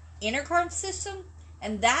intercom system,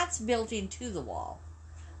 and that's built into the wall.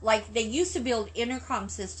 Like, they used to build intercom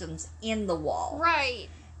systems in the wall. Right.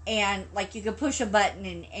 And, like, you could push a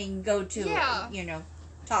button and go to,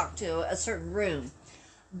 talk to a certain room.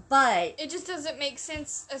 But it just doesn't make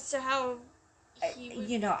sense as to how he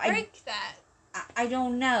would break that. I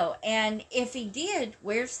don't know. And if he did,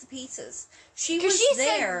 where's the pieces? She was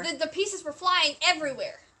there. Because she said the pieces were flying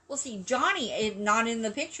everywhere. Well, see, Johnny, not in the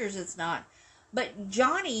pictures, it's not. But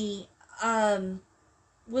Johnny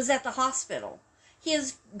was at the hospital.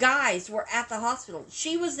 His guys were at the hospital.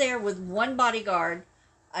 She was there with one bodyguard,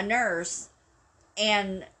 a nurse,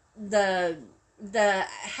 and the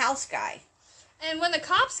house guy. And when the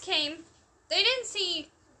cops came, they didn't see...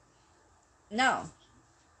 No.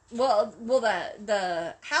 Well,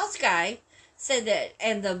 the house guy said that,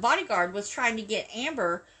 and the bodyguard was trying to get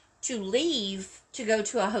Amber to leave to go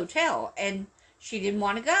to a hotel, and she didn't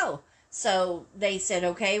want to go. So they said,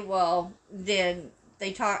 okay, well, then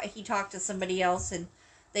he talked to somebody else, and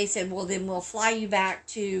they said, well, then we'll fly you back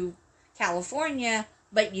to California,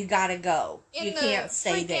 but you gotta go. You can't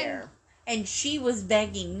stay there. And she was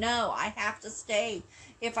begging, no, I have to stay.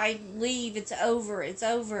 If I leave, it's over. It's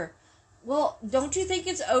over. Well, don't you think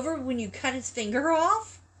it's over when you cut his finger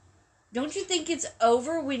off? Don't you think it's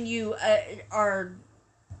over when you are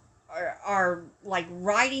like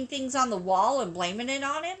writing things on the wall and blaming it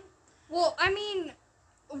on him? Well, I mean,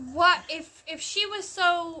 what if she was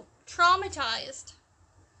so traumatized?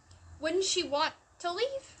 Wouldn't she want to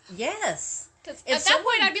leave? Yes. Because at that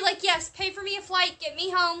point, I'd be like, yes, pay for me a flight, get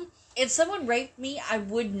me home. If someone raped me, I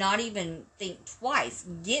would not even think twice.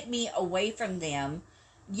 Get me away from them.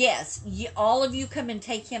 Yes, all of you come and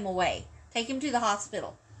take him away. Take him to the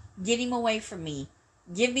hospital. Get him away from me.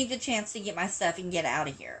 Give me the chance to get my stuff and get out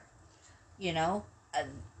of here.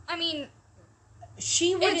 I mean...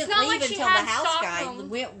 She wouldn't leave until the house guy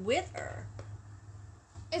went with her.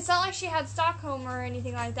 It's not like she had Stockholm or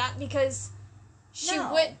anything like that, because she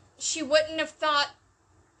wouldn't have thought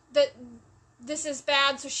that this is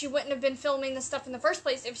bad, so she wouldn't have been filming this stuff in the first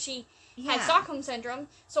place if she had Stockholm Syndrome.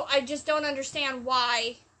 So I just don't understand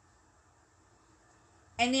why.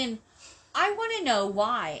 And then I want to know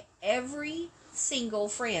why every single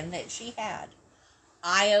friend that she had,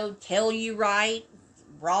 Io, Tell You Right,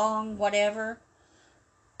 Wrong, whatever,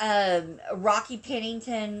 Rocky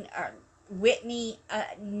Pennington, Whitney,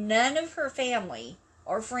 none of her family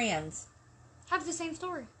or friends have the same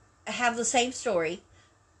story.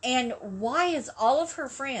 And why is all of her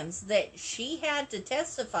friends that she had to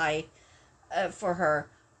testify for her,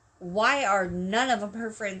 why are none of them her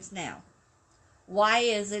friends now? Why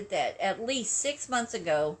is it that at least 6 months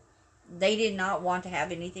ago, they did not want to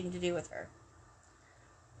have anything to do with her?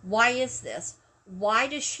 Why is this? Why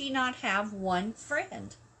does she not have one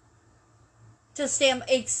friend to stand,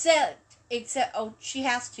 except, she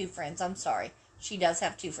has two friends, I'm sorry. She does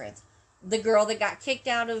have two friends. The girl that got kicked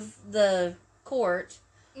out of the court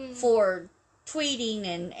for tweeting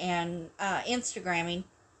and Instagramming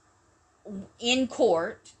in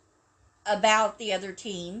court about the other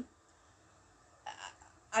team.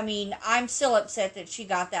 I mean, I'm still upset that she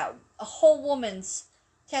got that whole woman's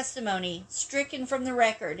testimony stricken from the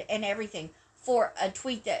record and everything for a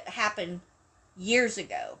tweet that happened years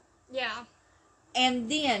ago. Yeah. And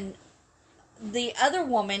then the other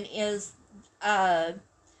woman is, a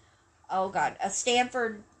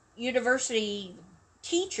Stanford University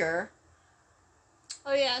teacher.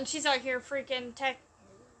 Oh, yeah, and she's out here freaking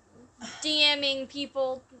DMing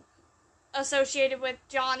people associated with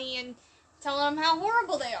Johnny and telling them how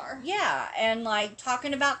horrible they are. Yeah, and like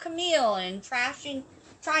talking about Camille and trying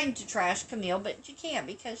to trash Camille, but you can't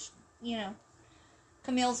because, you know,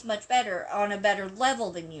 Camille's much better, on a better level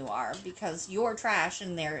than you are, because you're trash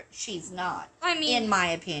and she's not. I mean, in my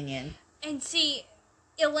opinion. And see,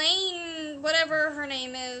 Elaine, whatever her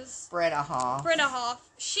name is, Britta Hoff,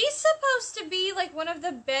 she's supposed to be like one of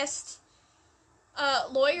the best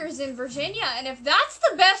lawyers in Virginia, and if that's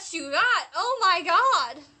the best you got, oh my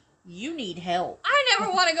god. You need help. I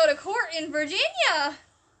never want to go to court in Virginia.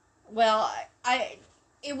 Well,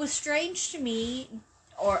 it was strange to me,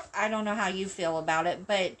 or I don't know how you feel about it,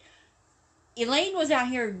 but Elaine was out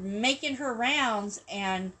here making her rounds,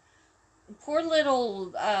 and poor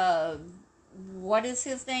little, what is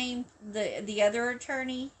his name? The other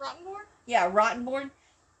attorney? Rottenborn? Yeah, Rottenborn.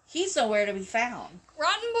 He's nowhere to be found.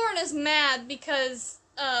 Rottenborn is mad because,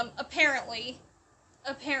 apparently,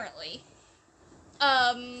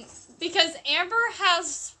 because Amber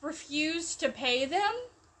has refused to pay them,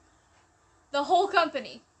 the whole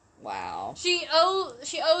company. Wow. She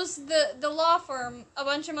owes the law firm a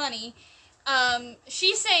bunch of money.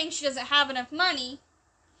 She's saying she doesn't have enough money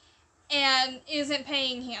and isn't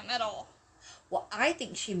paying him at all. Well, I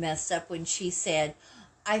think she messed up when she said,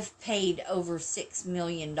 I've paid over $6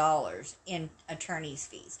 million in attorney's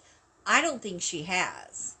fees. I don't think she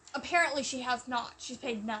has. Apparently she has not. She's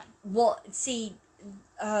paid none. Well, see,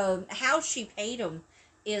 how she paid them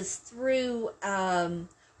is through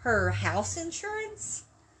her house insurance.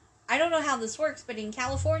 I don't know how this works, but in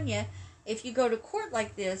California, if you go to court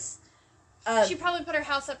like this... she probably put her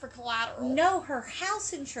house up for collateral. No, her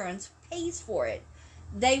house insurance pays for it.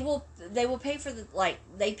 They will pay for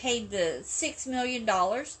they paid the $6 million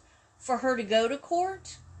for her to go to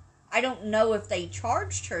court. I don't know if they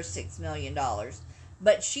charged her $6 million,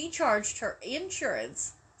 but she charged her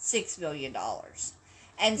insurance $6 million.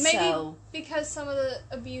 And maybe so... because some of the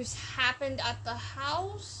abuse happened at the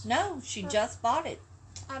house? No, she just bought it.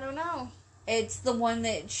 I don't know. It's the one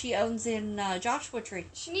that she owns in Joshua Tree.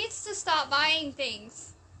 She needs to stop buying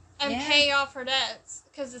things and Yeah. pay off her debts,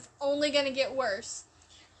 because it's only going to get worse.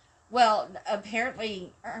 Well,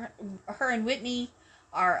 apparently her and Whitney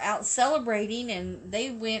are out celebrating, and they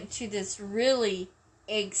went to this really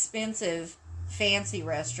expensive, fancy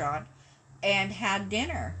restaurant and had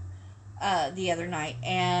dinner the other night.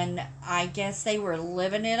 And I guess they were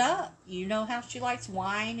living it up. You know how she likes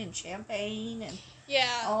wine and champagne and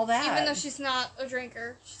all that. Even though she's not a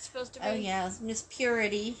drinker, she's supposed to be. Oh, yeah, Miss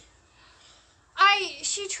Purity.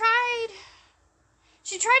 She tried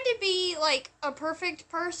to be, like, a perfect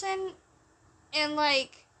person, and,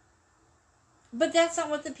 like... But that's not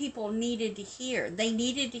what the people needed to hear. They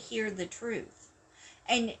needed to hear the truth.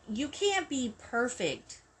 And you can't be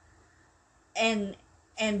perfect and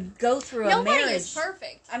go through a marriage. Nobody is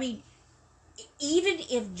perfect. I mean, even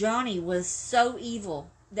if Johnny was so evil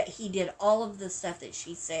that he did all of the stuff that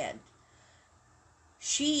she said,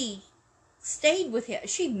 she stayed with him.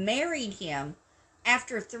 She married him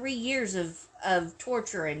after 3 years of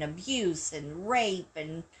torture and abuse and rape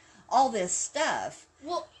and all this stuff.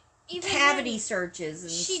 Well, even cavity searches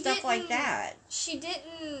and stuff like that. She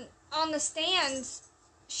didn't, on the stand,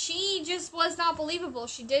 she just was not believable.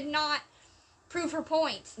 She did not prove her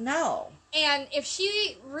point. No. And if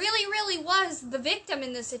she really, really was the victim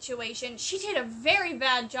in this situation, she did a very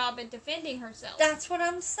bad job at defending herself. That's what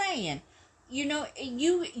I'm saying. You know,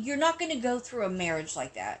 you're not going to go through a marriage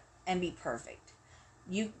like that and be perfect.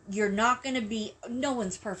 You're not going to be... No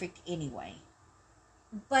one's perfect anyway.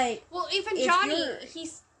 But... Well, even Johnny,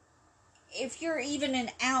 if you're even an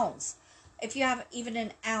ounce... If you have even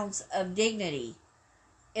an ounce of dignity,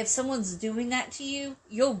 if someone's doing that to you,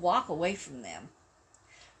 you'll walk away from them.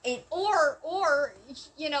 Or,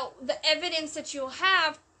 you know, the evidence that you'll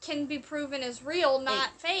have can be proven as real,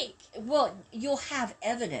 not fake. Well, you'll have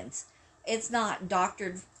evidence. It's not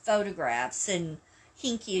doctored photographs and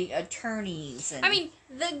hinky attorneys and I mean,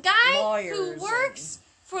 the guy lawyers who works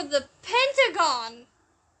for the Pentagon,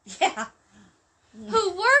 yeah, who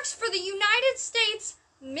works for the United States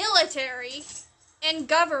military, and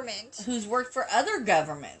government. Who's worked for other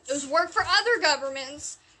governments. Who's worked for other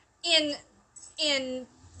governments in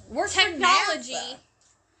Worked technology. For NASA.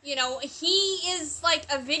 You know, he is like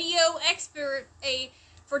a video expert, a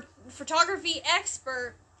photography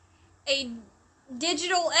expert, a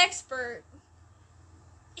digital expert.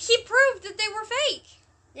 He proved that they were fake.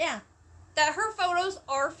 Yeah. That her photos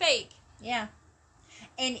are fake. Yeah.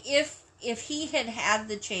 And if he had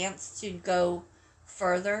the chance to go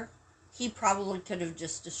further, he probably could have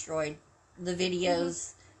just destroyed the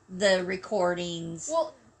videos, the recordings,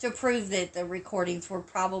 to prove that the recordings were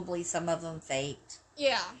probably some of them faked.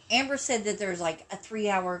 Yeah. Amber said that there's like a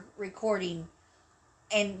 3-hour recording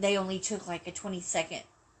and they only took like a 20-second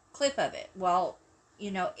clip of it. Well, you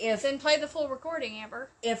know, Then play the full recording, Amber.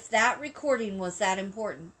 If that recording was that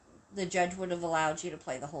important, the judge would have allowed you to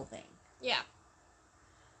play the whole thing. Yeah.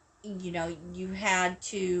 You know, you had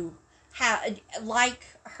to have, like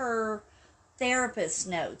her therapist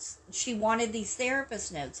notes. She wanted these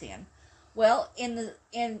therapist notes in. Well, in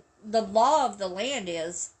the law of the land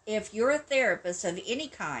is, if you're a therapist of any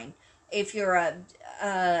kind, if you're a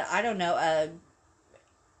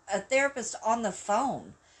therapist on the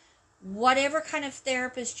phone, whatever kind of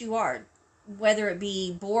therapist you are, whether it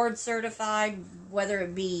be board certified, whether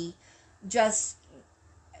it be just,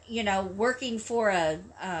 you know, working for a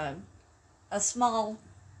small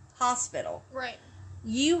hospital. Right.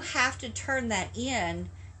 You have to turn that in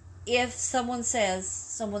if someone says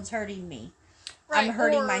someone's hurting me. Right. I'm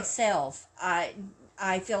hurting myself. I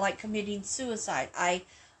feel like committing suicide.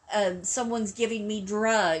 Someone's giving me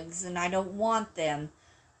drugs and I don't want them.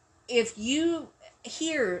 If you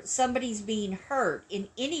hear somebody's being hurt in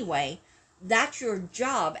any way, that's your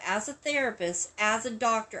job as a therapist, as a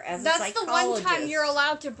doctor, as a psychologist. That's the one time you're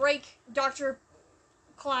allowed to break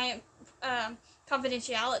doctor-client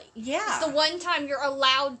confidentiality. Yeah. It's the one time you're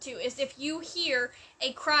allowed to, is if you hear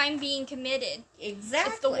a crime being committed.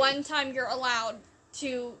 Exactly. It's the one time you're allowed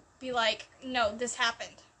to be like, no, this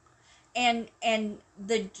happened. And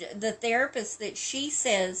the therapist that she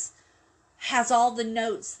says has all the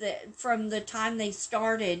notes that from the time they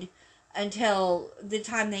started until the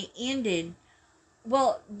time they ended.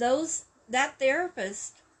 Well, that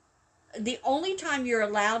therapist, the only time you're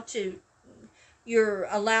allowed to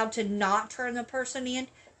not turn the person in,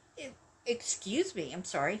 excuse me, I'm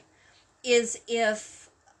sorry, is if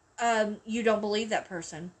you don't believe that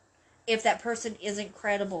person, if that person isn't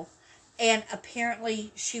credible. And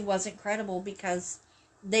apparently she wasn't credible because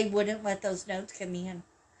they wouldn't let those notes come in.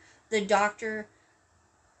 The doctor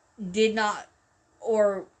did not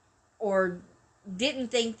or didn't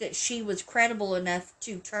think that she was credible enough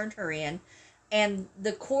to turn her in, and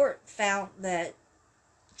the court found that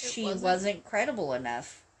she wasn't credible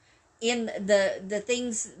enough. In the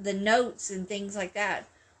things, the notes and things like that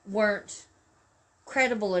weren't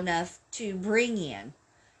credible enough to bring in.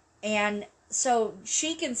 And so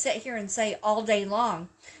she can sit here and say all day long,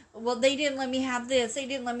 well, they didn't let me have this, they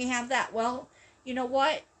didn't let me have that. Well, you know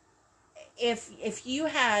what? If you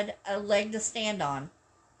had a leg to stand on,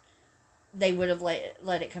 they would have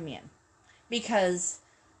let it come in. Because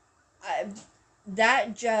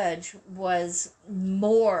that judge was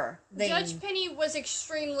more than... Judge Penny was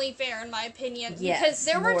extremely fair, in my opinion. Yes, because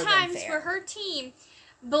there were times fair. where her team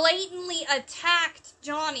blatantly attacked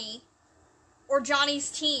Johnny, or Johnny's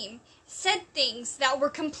team, said things that were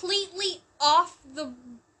completely off the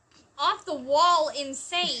wall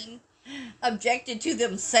insane. Objected to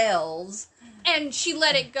themselves. And she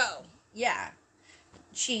let it go. Yeah.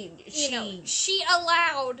 She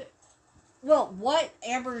allowed... Well, what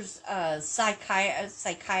Amber's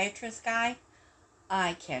psychiatrist guy,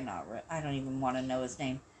 I don't even want to know his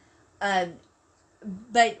name.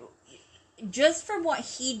 But just from what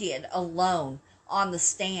he did alone on the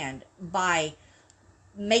stand, by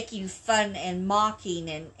making fun and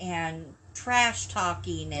mocking and trash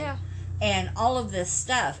talking and all of this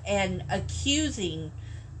stuff, and accusing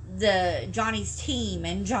Johnny's team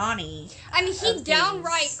and Johnny. I mean, he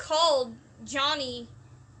downright called Johnny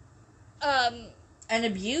an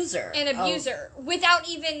abuser. Without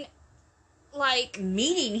even, like...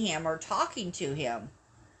 meeting him or talking to him.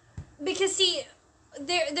 Because, see,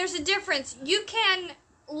 there's a difference. You can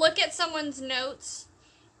look at someone's notes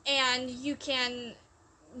and you can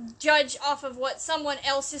judge off of what someone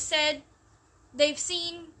else has said they've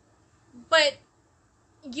seen, but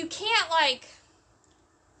you can't,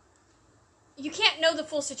 you can't know the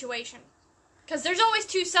full situation. Because there's always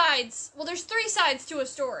two sides. Well, there's three sides to a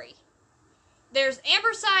story. There's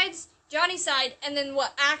Amber's side, Johnny's side, and then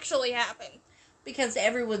what actually happened. Because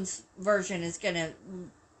everyone's version is going to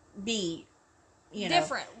be,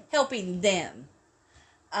 different, helping them.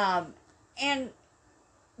 And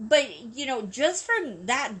But, you know, just from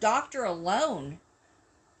that doctor alone,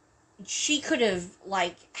 she could have,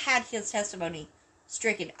 like, had his testimony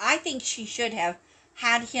stricken. I think she should have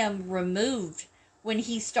had him removed when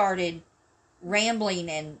he started rambling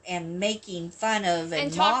and making fun of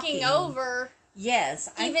and talking mocking. over. Yes.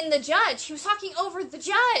 Even the judge. He was talking over the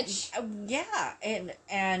judge. Yeah,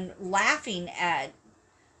 and laughing at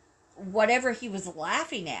whatever he was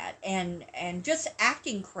laughing at, and just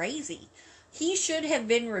acting crazy. He should have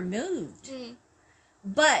been removed. Mm.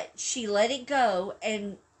 But she let it go,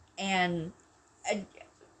 and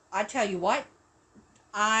I tell you what,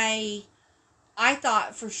 I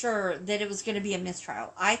thought for sure that it was going to be a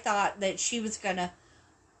mistrial. I thought that she was going to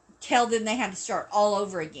tell them they had to start all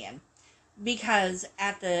over again. Because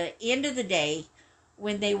at the end of the day,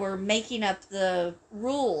 when they were making up the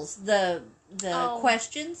rules, the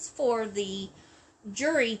questions for the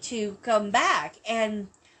jury to come back, and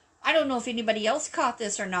I don't know if anybody else caught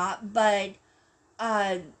this or not, but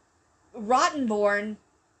Rottenborn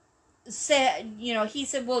said, you know, he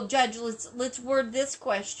said, well, Judge, let's word this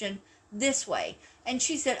question this way. And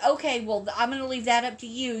she said, okay, well, I'm going to leave that up to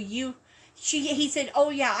you. He said, oh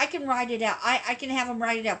yeah, I can write it out. I can have them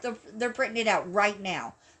write it out. They're printing it out right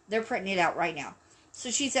now. So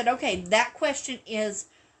she said, okay, that question is,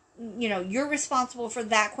 you know, you're responsible for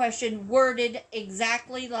that question worded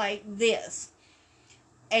exactly like this.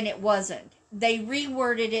 And it wasn't. They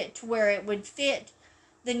reworded it to where it would fit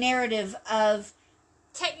the narrative of...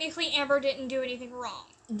 Technically, Amber didn't do anything wrong.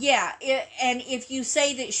 Yeah, and if you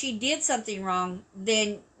say that she did something wrong,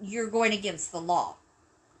 then you're going against the law.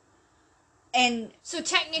 And so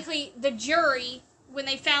technically, the jury, when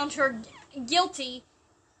they found her guilty,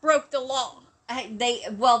 broke the law. They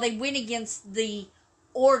went against the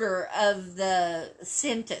order of the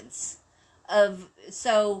sentence.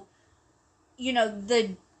 So, you know,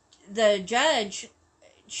 the judge,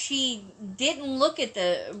 she didn't look at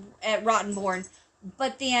Rottenborn,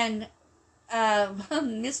 but then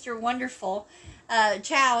Mr. Wonderful,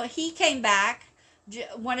 Chow, he came back.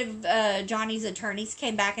 One of Johnny's attorneys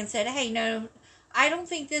came back and said, hey, no, I don't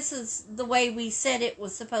think this is the way we said it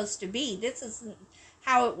was supposed to be. This isn't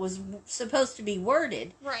how it was supposed to be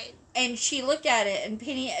worded. Right. And she looked at it,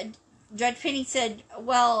 and Judge Penny said,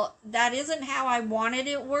 well, that isn't how I wanted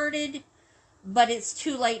it worded, but it's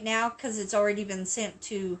too late now because it's already been sent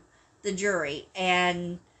to the jury,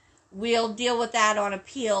 and we'll deal with that on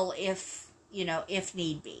appeal if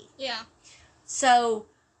need be. Yeah. So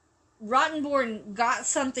Rottenborn got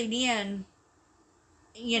something in,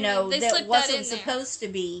 that wasn't supposed to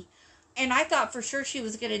be. And I thought for sure she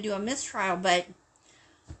was going to do a mistrial, but,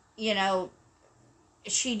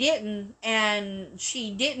 she didn't. And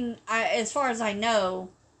she didn't, as far as I know,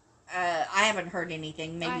 I haven't heard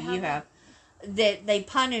anything, maybe you have, that they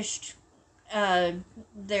punished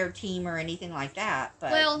their team or anything like that.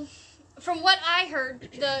 But. Well, from what I heard,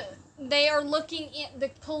 the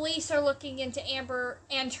police are looking into Amber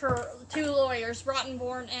and her two lawyers,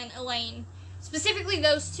 Rottenborn and Elaine. Specifically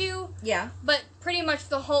those two. Yeah. But pretty much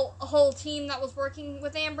the whole team that was working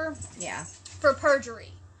with Amber. Yeah. For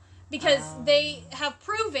perjury. Because they have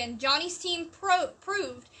proven, Johnny's team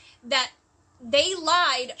proved that they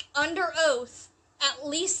lied under oath at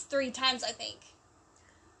least 3 times, I think.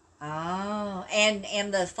 Oh,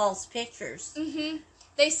 and the false pictures. Mm-hmm.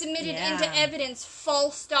 They submitted into evidence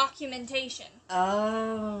false documentation.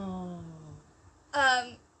 Oh.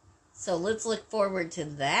 So let's look forward to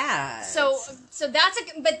that. So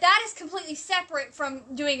but that is completely separate from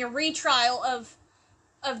doing a retrial of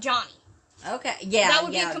Johnny. Okay. Yeah. That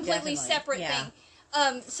would be a completely separate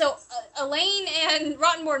thing. So Elaine and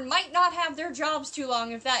Rottenborn might not have their jobs too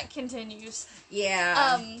long if that continues.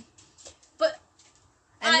 Yeah.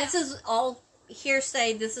 And this is all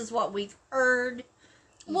hearsay. This is what we've heard.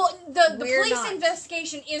 Well, the police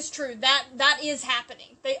investigation is true. That is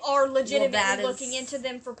happening. They are legitimately looking into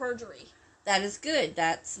them for perjury. That is good.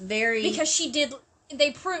 That's very... Because she did...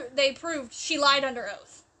 They proved she lied under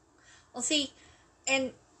oath. Well, see,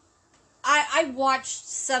 and I watched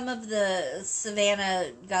some of the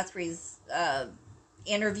Savannah Guthrie's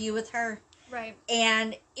interview with her. Right.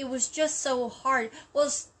 And it was just so hard.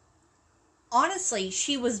 Well, honestly,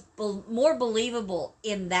 she was more believable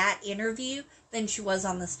in that interview than she was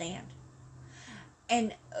on the stand.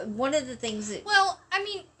 And one of the things that... Well, I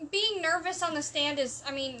mean, being nervous on the stand is,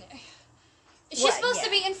 she's supposed to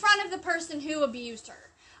be in front of the person who abused her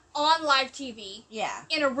on live TV. Yeah.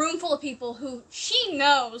 In a room full of people who she's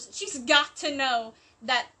got to know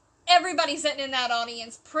that everybody sitting in that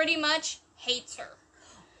audience pretty much hates her.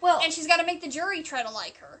 Well... And she's got to make the jury try to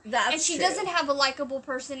like her. That's true. And she doesn't have a likable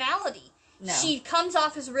personality. No. She comes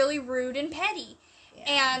off as really rude and petty.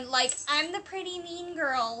 Yeah. and like I'm the pretty mean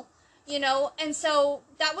girl, you know, and so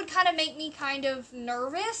that would kind of make me kind of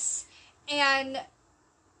nervous, and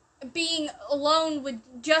being alone with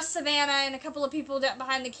just Savannah and a couple of people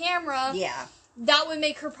behind the camera, Yeah. that would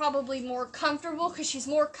make her probably more comfortable, because she's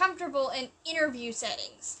more comfortable in interview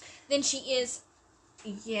settings than she is.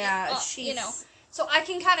 Yeah, she's... You know, so I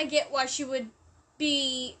can kind of get why she would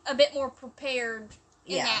be a bit more prepared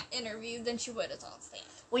in that interview than she would as on stage.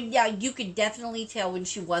 Well, yeah, you could definitely tell when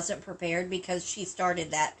she wasn't prepared, because she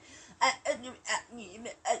started that.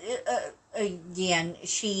 Again,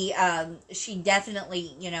 she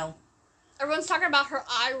definitely, you know... Everyone's talking about her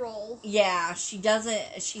eye roll. Yeah, she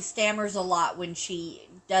stammers a lot when she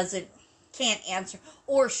can't answer.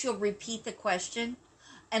 Or she'll repeat the question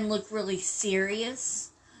and look really serious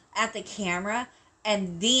at the camera,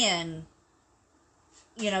 and then,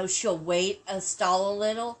 you know, she'll stall a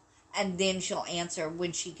little, and then she'll answer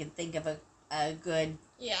when she can think of a good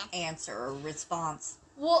answer or response.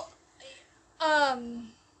 Well,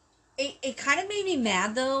 It kind of made me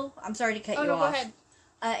mad, though. I'm sorry to cut you off. Go ahead.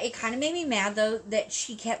 It kind of made me mad, though, that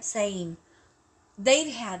she kept saying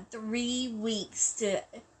they've had 3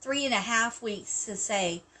 and a half weeks to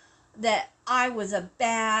say that I was a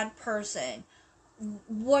bad person.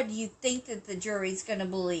 What do you think that the jury's going to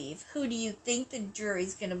believe? Who do you think the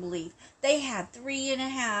jury's going to believe? They had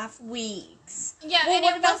 3.5 weeks. Yeah, well, and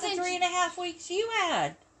what about the 3.5 weeks you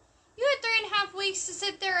had? You had 3.5 weeks to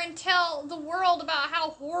sit there and tell the world about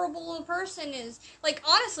how horrible a person is. Like,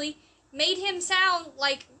 honestly, made him sound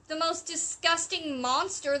like the most disgusting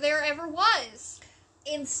monster there ever was.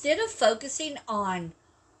 Instead of focusing on,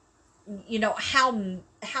 you know,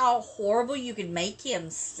 how horrible you could make him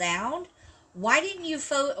sound, why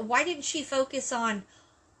didn't she focus on,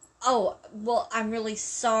 oh, well, I'm really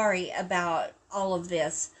sorry about all of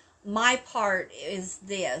this. My part is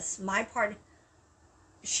this. My part...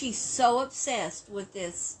 She's so obsessed with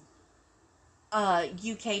this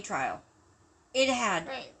UK trial. It had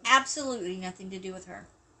absolutely nothing to do with her.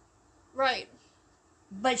 Right.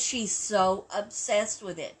 But she's so obsessed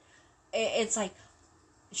with it. It's like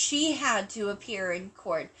she had to appear in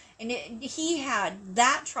court. And he had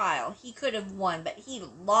that trial. He could have won, but he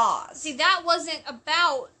lost. See, that wasn't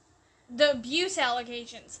about the abuse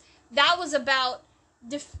allegations. That was about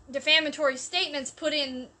defamatory statements put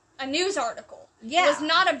in a news article. Yeah. It was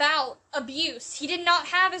not about abuse. He did not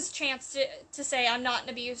have his chance to say, I'm not an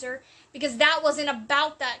abuser, because that wasn't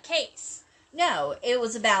about that case. No, it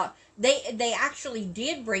was about... They actually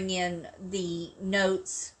did bring in the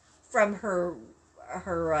notes from her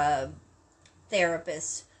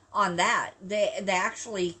therapist on that. They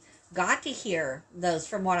actually got to hear those,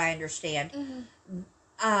 from what I understand.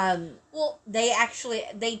 Mm-hmm. Well,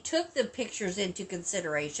 they took the pictures into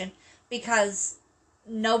consideration because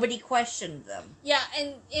nobody questioned them. Yeah,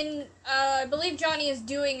 and I believe Johnny is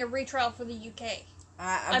doing a retrial for the UK.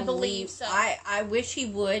 I believe so. I wish he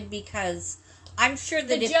would, because I'm sure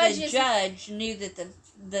that if the judge knew that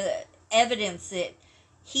the evidence that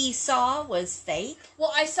he saw was fake.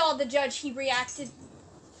 Well, I saw the judge, he reacted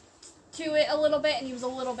to it a little bit, and he was a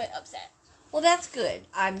little bit upset. Well, that's good.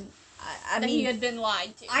 I mean, he had been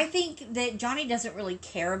lied to. I think that Johnny doesn't really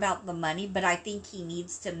care about the money, but I think he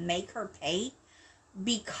needs to make her pay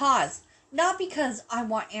not because I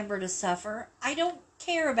want Amber to suffer. I don't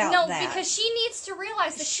care about that. No, because she needs to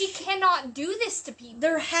realize that she cannot do this to people.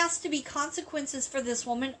 There has to be consequences for this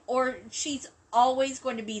woman, or she's always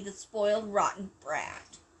going to be the spoiled, rotten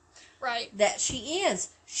brat. Right. That she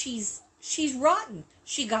is. She's rotten.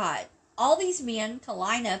 She got all these men to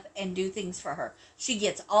line up and do things for her. She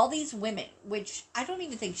gets all these women, which I don't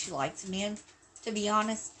even think she likes men, to be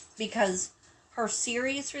honest, because her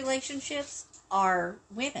serious relationships are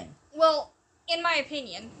women. Well, in my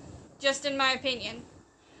opinion, just in my opinion,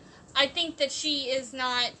 I think that she is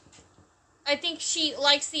not... I think she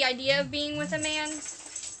likes the idea of being with a man,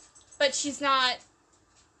 but she's not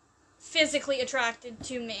physically attracted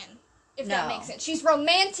to men, if that makes sense. She's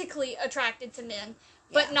romantically attracted to men,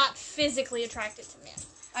 but not physically attracted to men.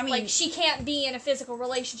 I mean... Like, she can't be in a physical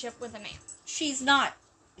relationship with a man. She's not...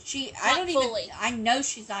 I know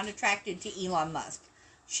she's not attracted to Elon Musk.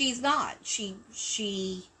 She's not.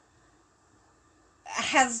 She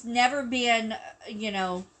has never been,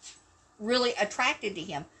 really attracted to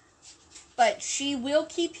him. But she will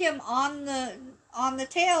keep him on the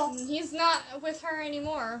tail. He's not with her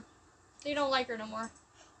anymore. They don't like her no more.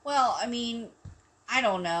 Well, I mean, I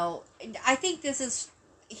don't know. I think this is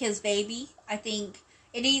his baby. I think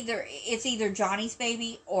it's either Johnny's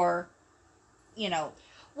baby or,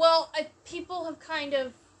 Well, people have kind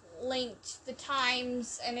of linked the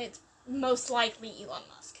Times, and it's most likely Elon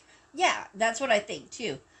Musk. Yeah, that's what I think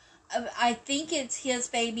too. I think it's his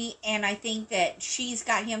baby, and I think that she's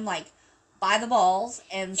got him like by the balls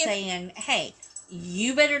and saying, "Hey,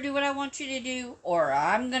 you better do what I want you to do, or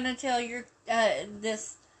I'm gonna tell your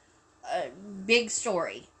this big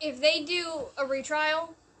story." If they do a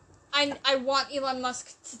retrial, I want Elon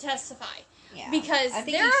Musk to testify. Yeah, because I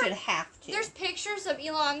think he should have to. There's pictures of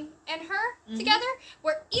Elon and her together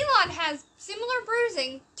where Elon has similar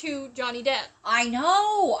bruising to Johnny Depp. I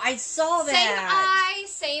know, I saw that. Same eye,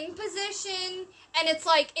 same position, and it's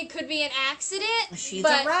like it could be an accident. She's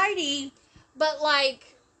a righty, but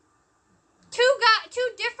like two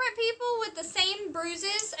different people with the same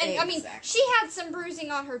bruises, and I mean she had some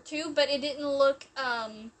bruising on her too, but it didn't look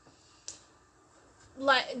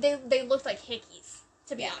like they looked like hickeys.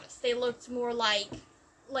 To be honest, they looked more like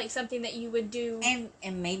something that you would do, and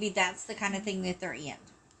maybe that's the kind of thing that they're in.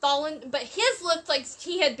 Fallen, but his looked like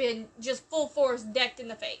he had been just full force decked in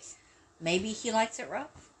the face. Maybe he likes it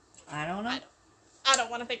rough. I don't know. I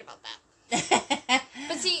don't want to think about that.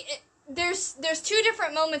 But see, there's two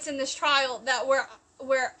different moments in this trial that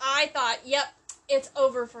where I thought, yep, it's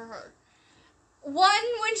over for her. One,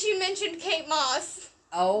 when she mentioned Kate Moss.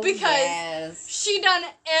 Oh, because yes. She done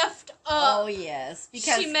effed up. Oh, yes.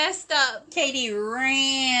 Because she messed up. Katie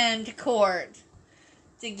ran to court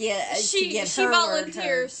to get her She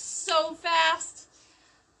volunteered so fast.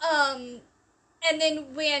 And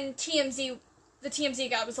then when the TMZ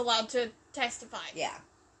guy was allowed to testify. Yeah.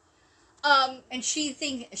 And she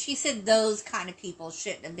said those kind of people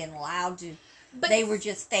shouldn't have been allowed to. But they were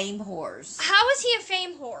just fame whores. How is he a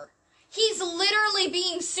fame whore? He's literally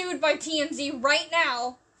being sued by TMZ right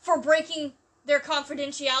now for breaking their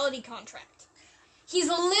confidentiality contract. He's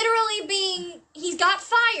got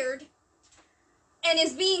fired and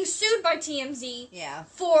is being sued by TMZ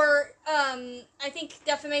for, I think,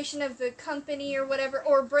 defamation of the company or whatever,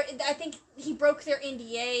 or I think he broke their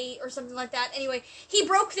NDA or something like that. Anyway, he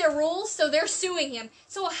broke their rules, so they're suing him.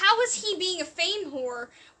 So how is he being a fame whore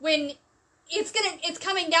when it's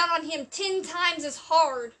coming down on him 10 times as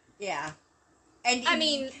hard? Yeah. And I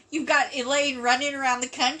mean, you've got Elaine running around the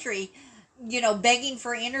country, begging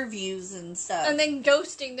for interviews and stuff. And then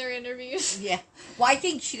ghosting their interviews. Yeah. Well, I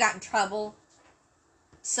think she got in trouble,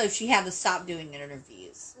 so she had to stop doing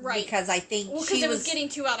interviews. Right. Because I think it was getting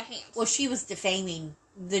too out of hand. Well, she was defaming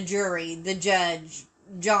the jury, the judge,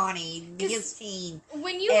 Johnny, his team,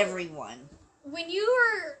 everyone. When you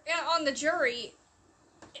were on the jury,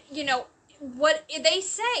 what they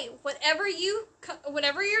say, whatever your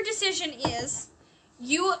decision is,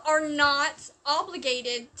 you are not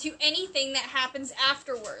obligated to anything that happens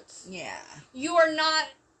afterwards. Yeah. You are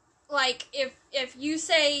not, like, if you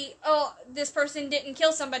say, oh, this person didn't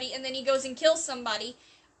kill somebody, and then he goes and kills somebody,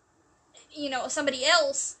 somebody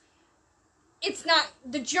else, it's not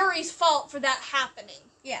the jury's fault for that happening.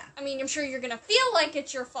 Yeah. I mean, I'm sure you're gonna feel like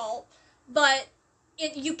it's your fault, but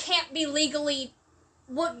you can't be legally...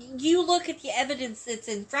 Well, you look at the evidence that's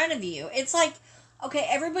in front of you. It's like, okay,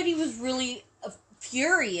 everybody was really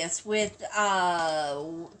furious with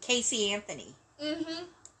Casey Anthony.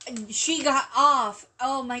 Mm-hmm. She got off.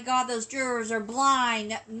 Oh my God, those jurors are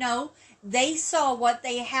blind. No, they saw what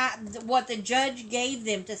the judge gave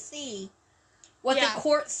them to see, what the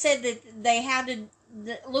court said that they had to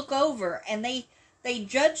look over, and they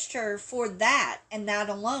judged her for that and that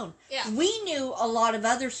alone. Yeah. We knew a lot of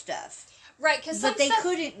other stuff. Right, but they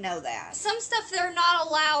couldn't know that. Some stuff they're not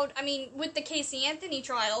allowed. I mean, with the Casey Anthony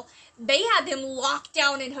trial, they had them locked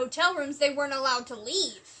down in hotel rooms. They weren't allowed to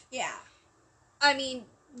leave. Yeah. I mean,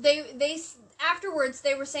 they afterwards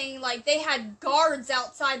they were saying like they had guards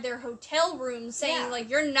outside their hotel rooms saying like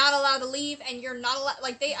you're not allowed to leave and you're not allowed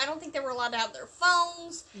I don't think they were allowed to have their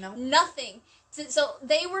phones. No. Nothing. So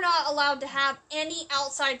they were not allowed to have any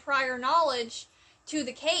outside prior knowledge to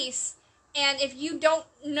the case. And if you don't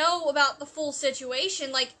know about the full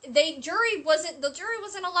situation, like the jury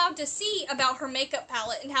wasn't allowed to see about her makeup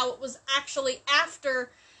palette and how it was actually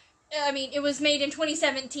after. I mean, it was made in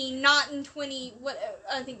 2017, not in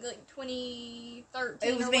 2013.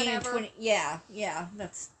 It was made in 20. Yeah,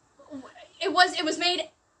 that's. It was made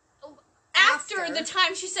after the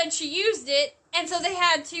time she said she used it, and so they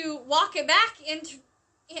had to walk it back in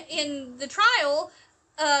the trial.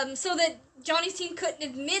 So that Johnny's team couldn't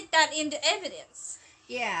admit that into evidence.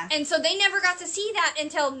 Yeah. And so they never got to see that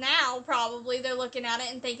until now, probably. They're looking at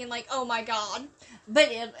it and thinking, like, oh my God.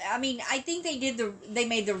 But, I think they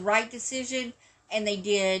made the right decision, and they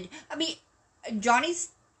did. I mean, Johnny's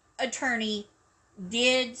attorney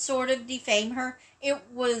did sort of defame her. It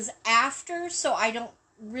was after, so I don't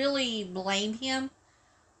really blame him.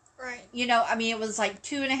 Right. It was like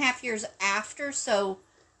 2.5 years after, so...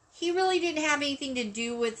 he really didn't have anything to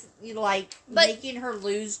do with, like, making her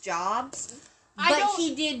lose jobs. But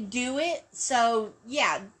he did do it, so,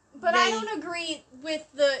 yeah. But I don't agree with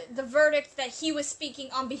the verdict that he was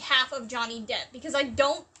speaking on behalf of Johnny Depp, because I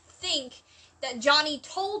don't think that Johnny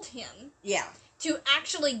told him to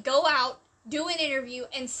actually go out, do an interview,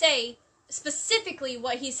 and say specifically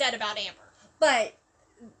what he said about Amber. But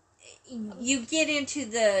you get into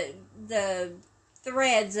the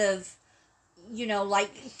threads of,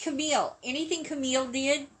 like Camille. Anything Camille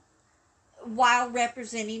did while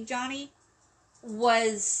representing Johnny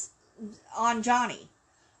was on Johnny.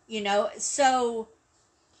 So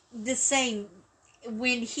the same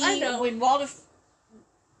when Walter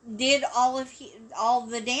did all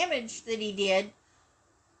the damage that he did,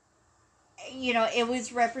 it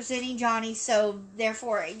was representing Johnny, so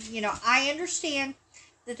therefore, I understand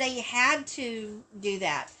that they had to do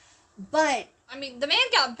that. But I mean, the man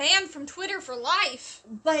got banned from Twitter for life.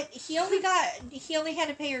 But he only had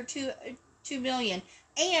to pay her $2 million,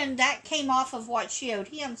 and that came off of what she owed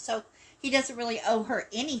him, so he doesn't really owe her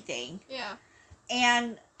anything. Yeah.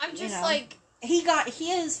 And I'm just like, he got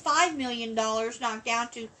his $5 million knocked down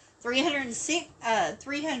to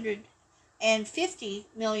 $350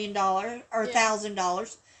 million or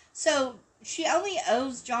 $1,000. So she only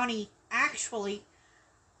owes Johnny actually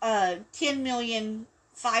 $10,500,000.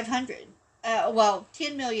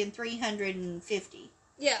 $10,350,000.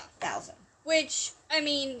 Yeah. Which, I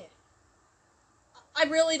mean, I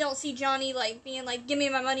really don't see Johnny, like, being like, give me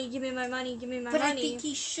my money, give me my money, give me my money. But I think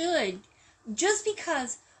he should. Just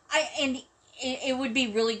because, it would be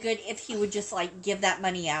really good if he would just, like, give that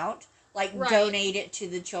money out. Like, donate it to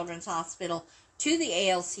the Children's Hospital, to the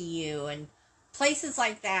ALCU, and places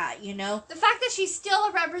like that, The fact that she's still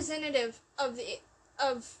a representative of the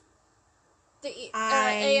ALCU.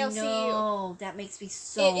 I know. That makes me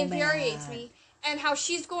so mad. It infuriates me. And how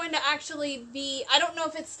she's going to actually be... I don't know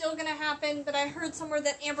if it's still going to happen, but I heard somewhere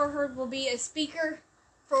that Amber Heard will be a speaker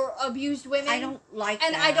for abused women. I don't like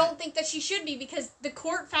that. And I don't think that she should be, because the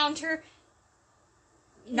court found her...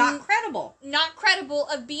 Not credible. Not credible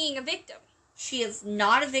of being a victim. She is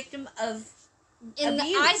not a victim of In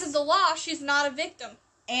abuse. the eyes of the law, she's not a victim.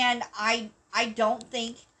 And I don't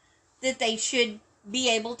think that they should be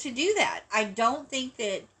able to do that. I don't think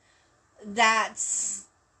that's...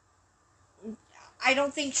 I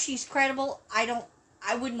don't think she's credible. I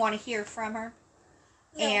wouldn't want to hear from her.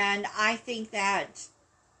 No. And I think that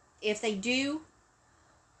if they do,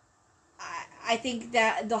 I think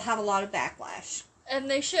that they'll have a lot of backlash.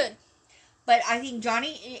 And they should. But I think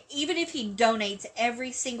Johnny, even if he donates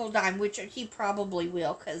every single dime, which he probably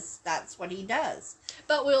will, because that's what he does.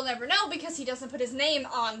 But we'll never know, because he doesn't put his name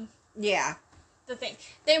on the thing.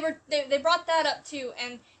 They brought that up too,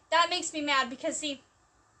 and that makes me mad, because see,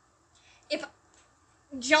 if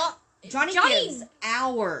Johnny gives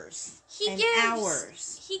hours. He gave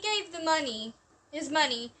his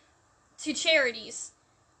money to charities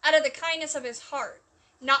out of the kindness of his heart,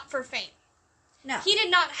 not for fame. No. He did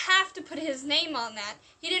not have to put his name on that.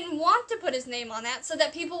 He didn't want to put his name on that so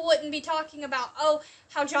that people wouldn't be talking about,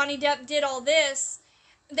 how Johnny Depp did all this.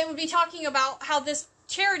 They would be talking about how this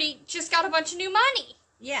charity just got a bunch of new money.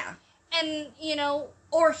 Yeah. And,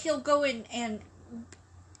 or he'll go in and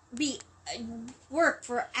work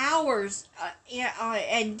for hours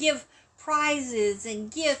and give prizes and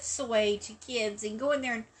gifts away to kids and go in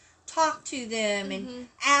there and talk to them and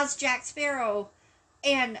as Jack Sparrow.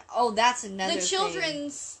 And that's another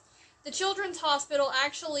thing. The Children's Hospital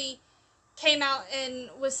actually came out and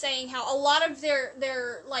was saying how a lot of their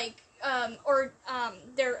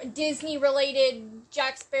Disney related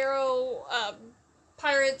Jack Sparrow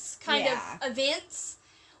Pirates kind of events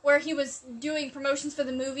where he was doing promotions for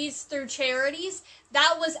the movies through charities,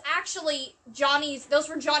 that was actually those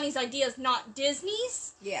were Johnny's ideas, not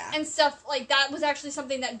Disney's. Yeah. And stuff like that was actually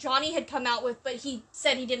something that Johnny had come out with, but he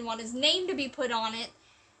said he didn't want his name to be put on it.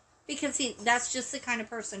 Because that's just the kind of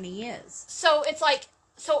person he is. So it's like,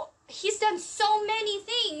 he's done so many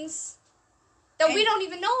things that we don't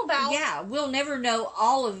even know about. Yeah, we'll never know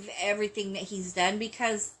all of everything that he's done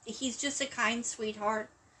because he's just a kind, sweethearted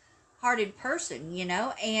person,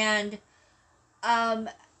 and I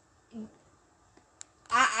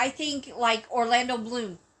think like Orlando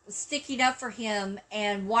Bloom sticking up for him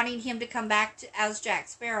and wanting him to come back as Jack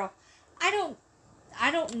Sparrow. I don't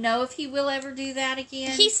know if he will ever do that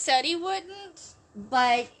again. He said he wouldn't,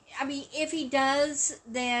 but I mean, if he does,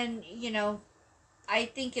 then I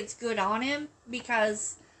think it's good on him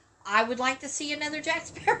because I would like to see another Jack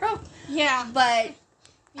Sparrow. Yeah, but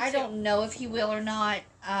I don't know if he will or not.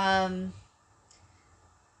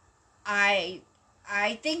 I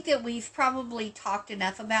I think that we've probably talked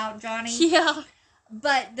enough about Johnny. Yeah.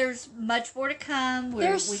 But there's much more to come.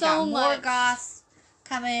 We so got more much. goss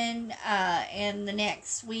coming in the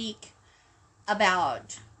next week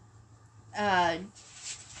about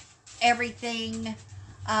everything.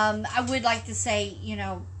 I would like to say,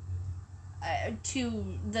 to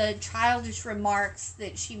the childish remarks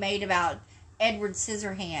that she made about Edward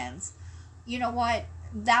Scissorhands. You know what?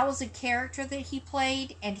 That was a character that he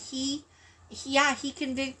played, and he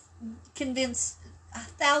convinced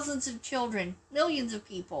thousands of children, millions of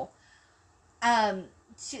people,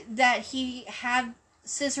 that he had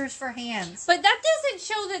scissors for hands. But that doesn't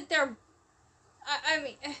show that they're. I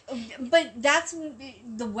mean. But that's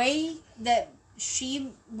the way that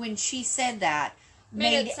when she said that,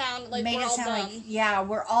 made it sound like we're all dumb. Yeah,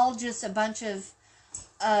 we're all just a bunch of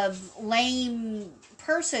lame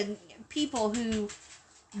people who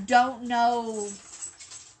don't know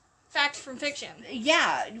fact from fiction.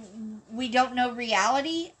 Yeah, we don't know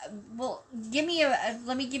reality. Well,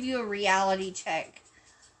 let me give you a reality check.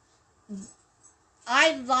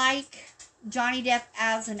 I like Johnny Depp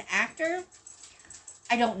as an actor.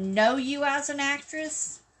 I don't know you as an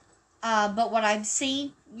actress, but what I've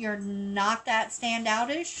seen, you're not that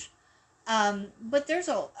standoutish. But there's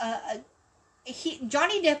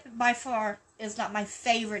Johnny Depp by far is not my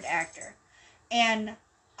favorite actor, and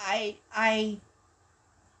I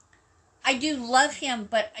do love him,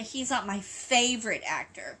 but he's not my favorite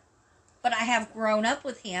actor. But I have grown up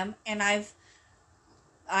with him, and I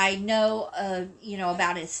know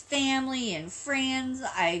about his family and friends.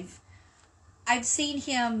 I've seen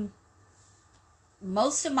him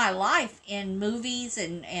most of my life in movies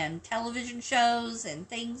and television shows and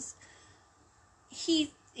things.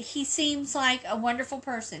 He seems like a wonderful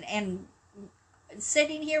person, and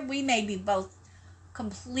sitting here, we may be both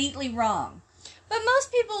completely wrong. But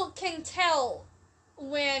most people can tell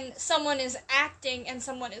when someone is acting and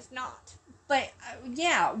someone is not. But,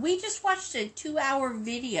 yeah, we just watched a 2-hour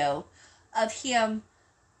video of him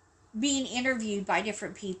being interviewed by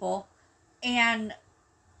different people, and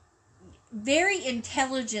very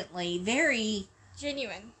intelligently, very...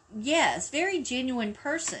 genuine. Yes, very genuine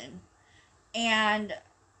person. And,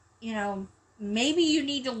 maybe you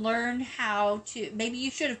need to learn maybe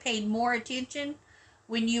you should have paid more attention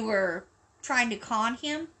when you were trying to con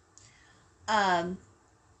him on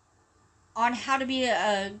how to be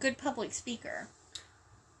a good public speaker.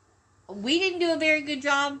 We didn't do a very good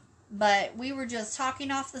job, but we were just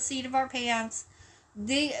talking off the seat of our pants.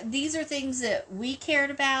 These are things that we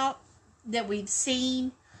cared about, that we've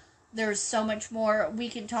seen. There's so much more we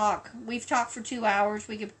can talk. We've talked for 2 hours.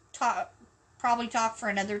 We could probably talk for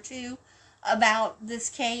another 2 about this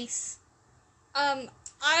case.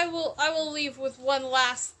 I will leave with one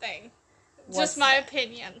last thing. Just my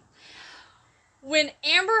opinion. When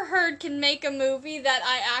Amber Heard can make a movie that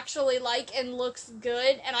I actually like and looks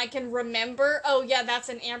good, and I can remember, oh yeah, that's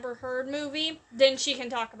an Amber Heard movie, then she can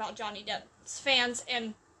talk about Johnny Depp's fans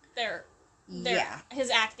and his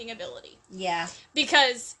acting ability. Yeah.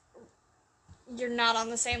 Because you're not on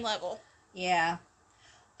the same level. Yeah.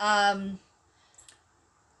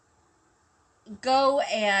 Go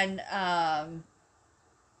and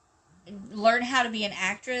learn how to be an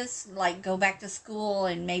actress. Like, go back to school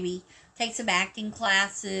and maybe take some acting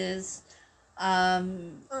classes.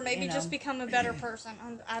 Or maybe just become a better person.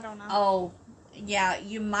 I don't know. Oh, yeah.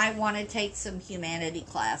 You might want to take some humanity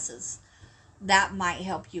classes. That might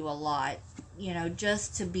help you a lot.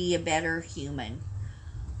 Just to be a better human.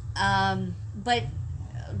 But,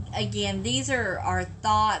 again, these are our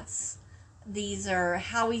thoughts. These are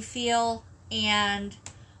how we feel. And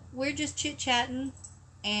we're just chit-chatting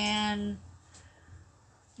and,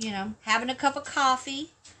 having a cup of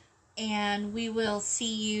coffee. And we will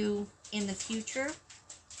see you in the future.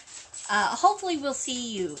 Hopefully we'll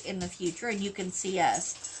see you in the future and you can see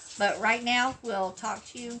us. But right now, we'll talk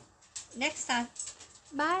to you next time.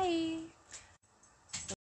 Bye.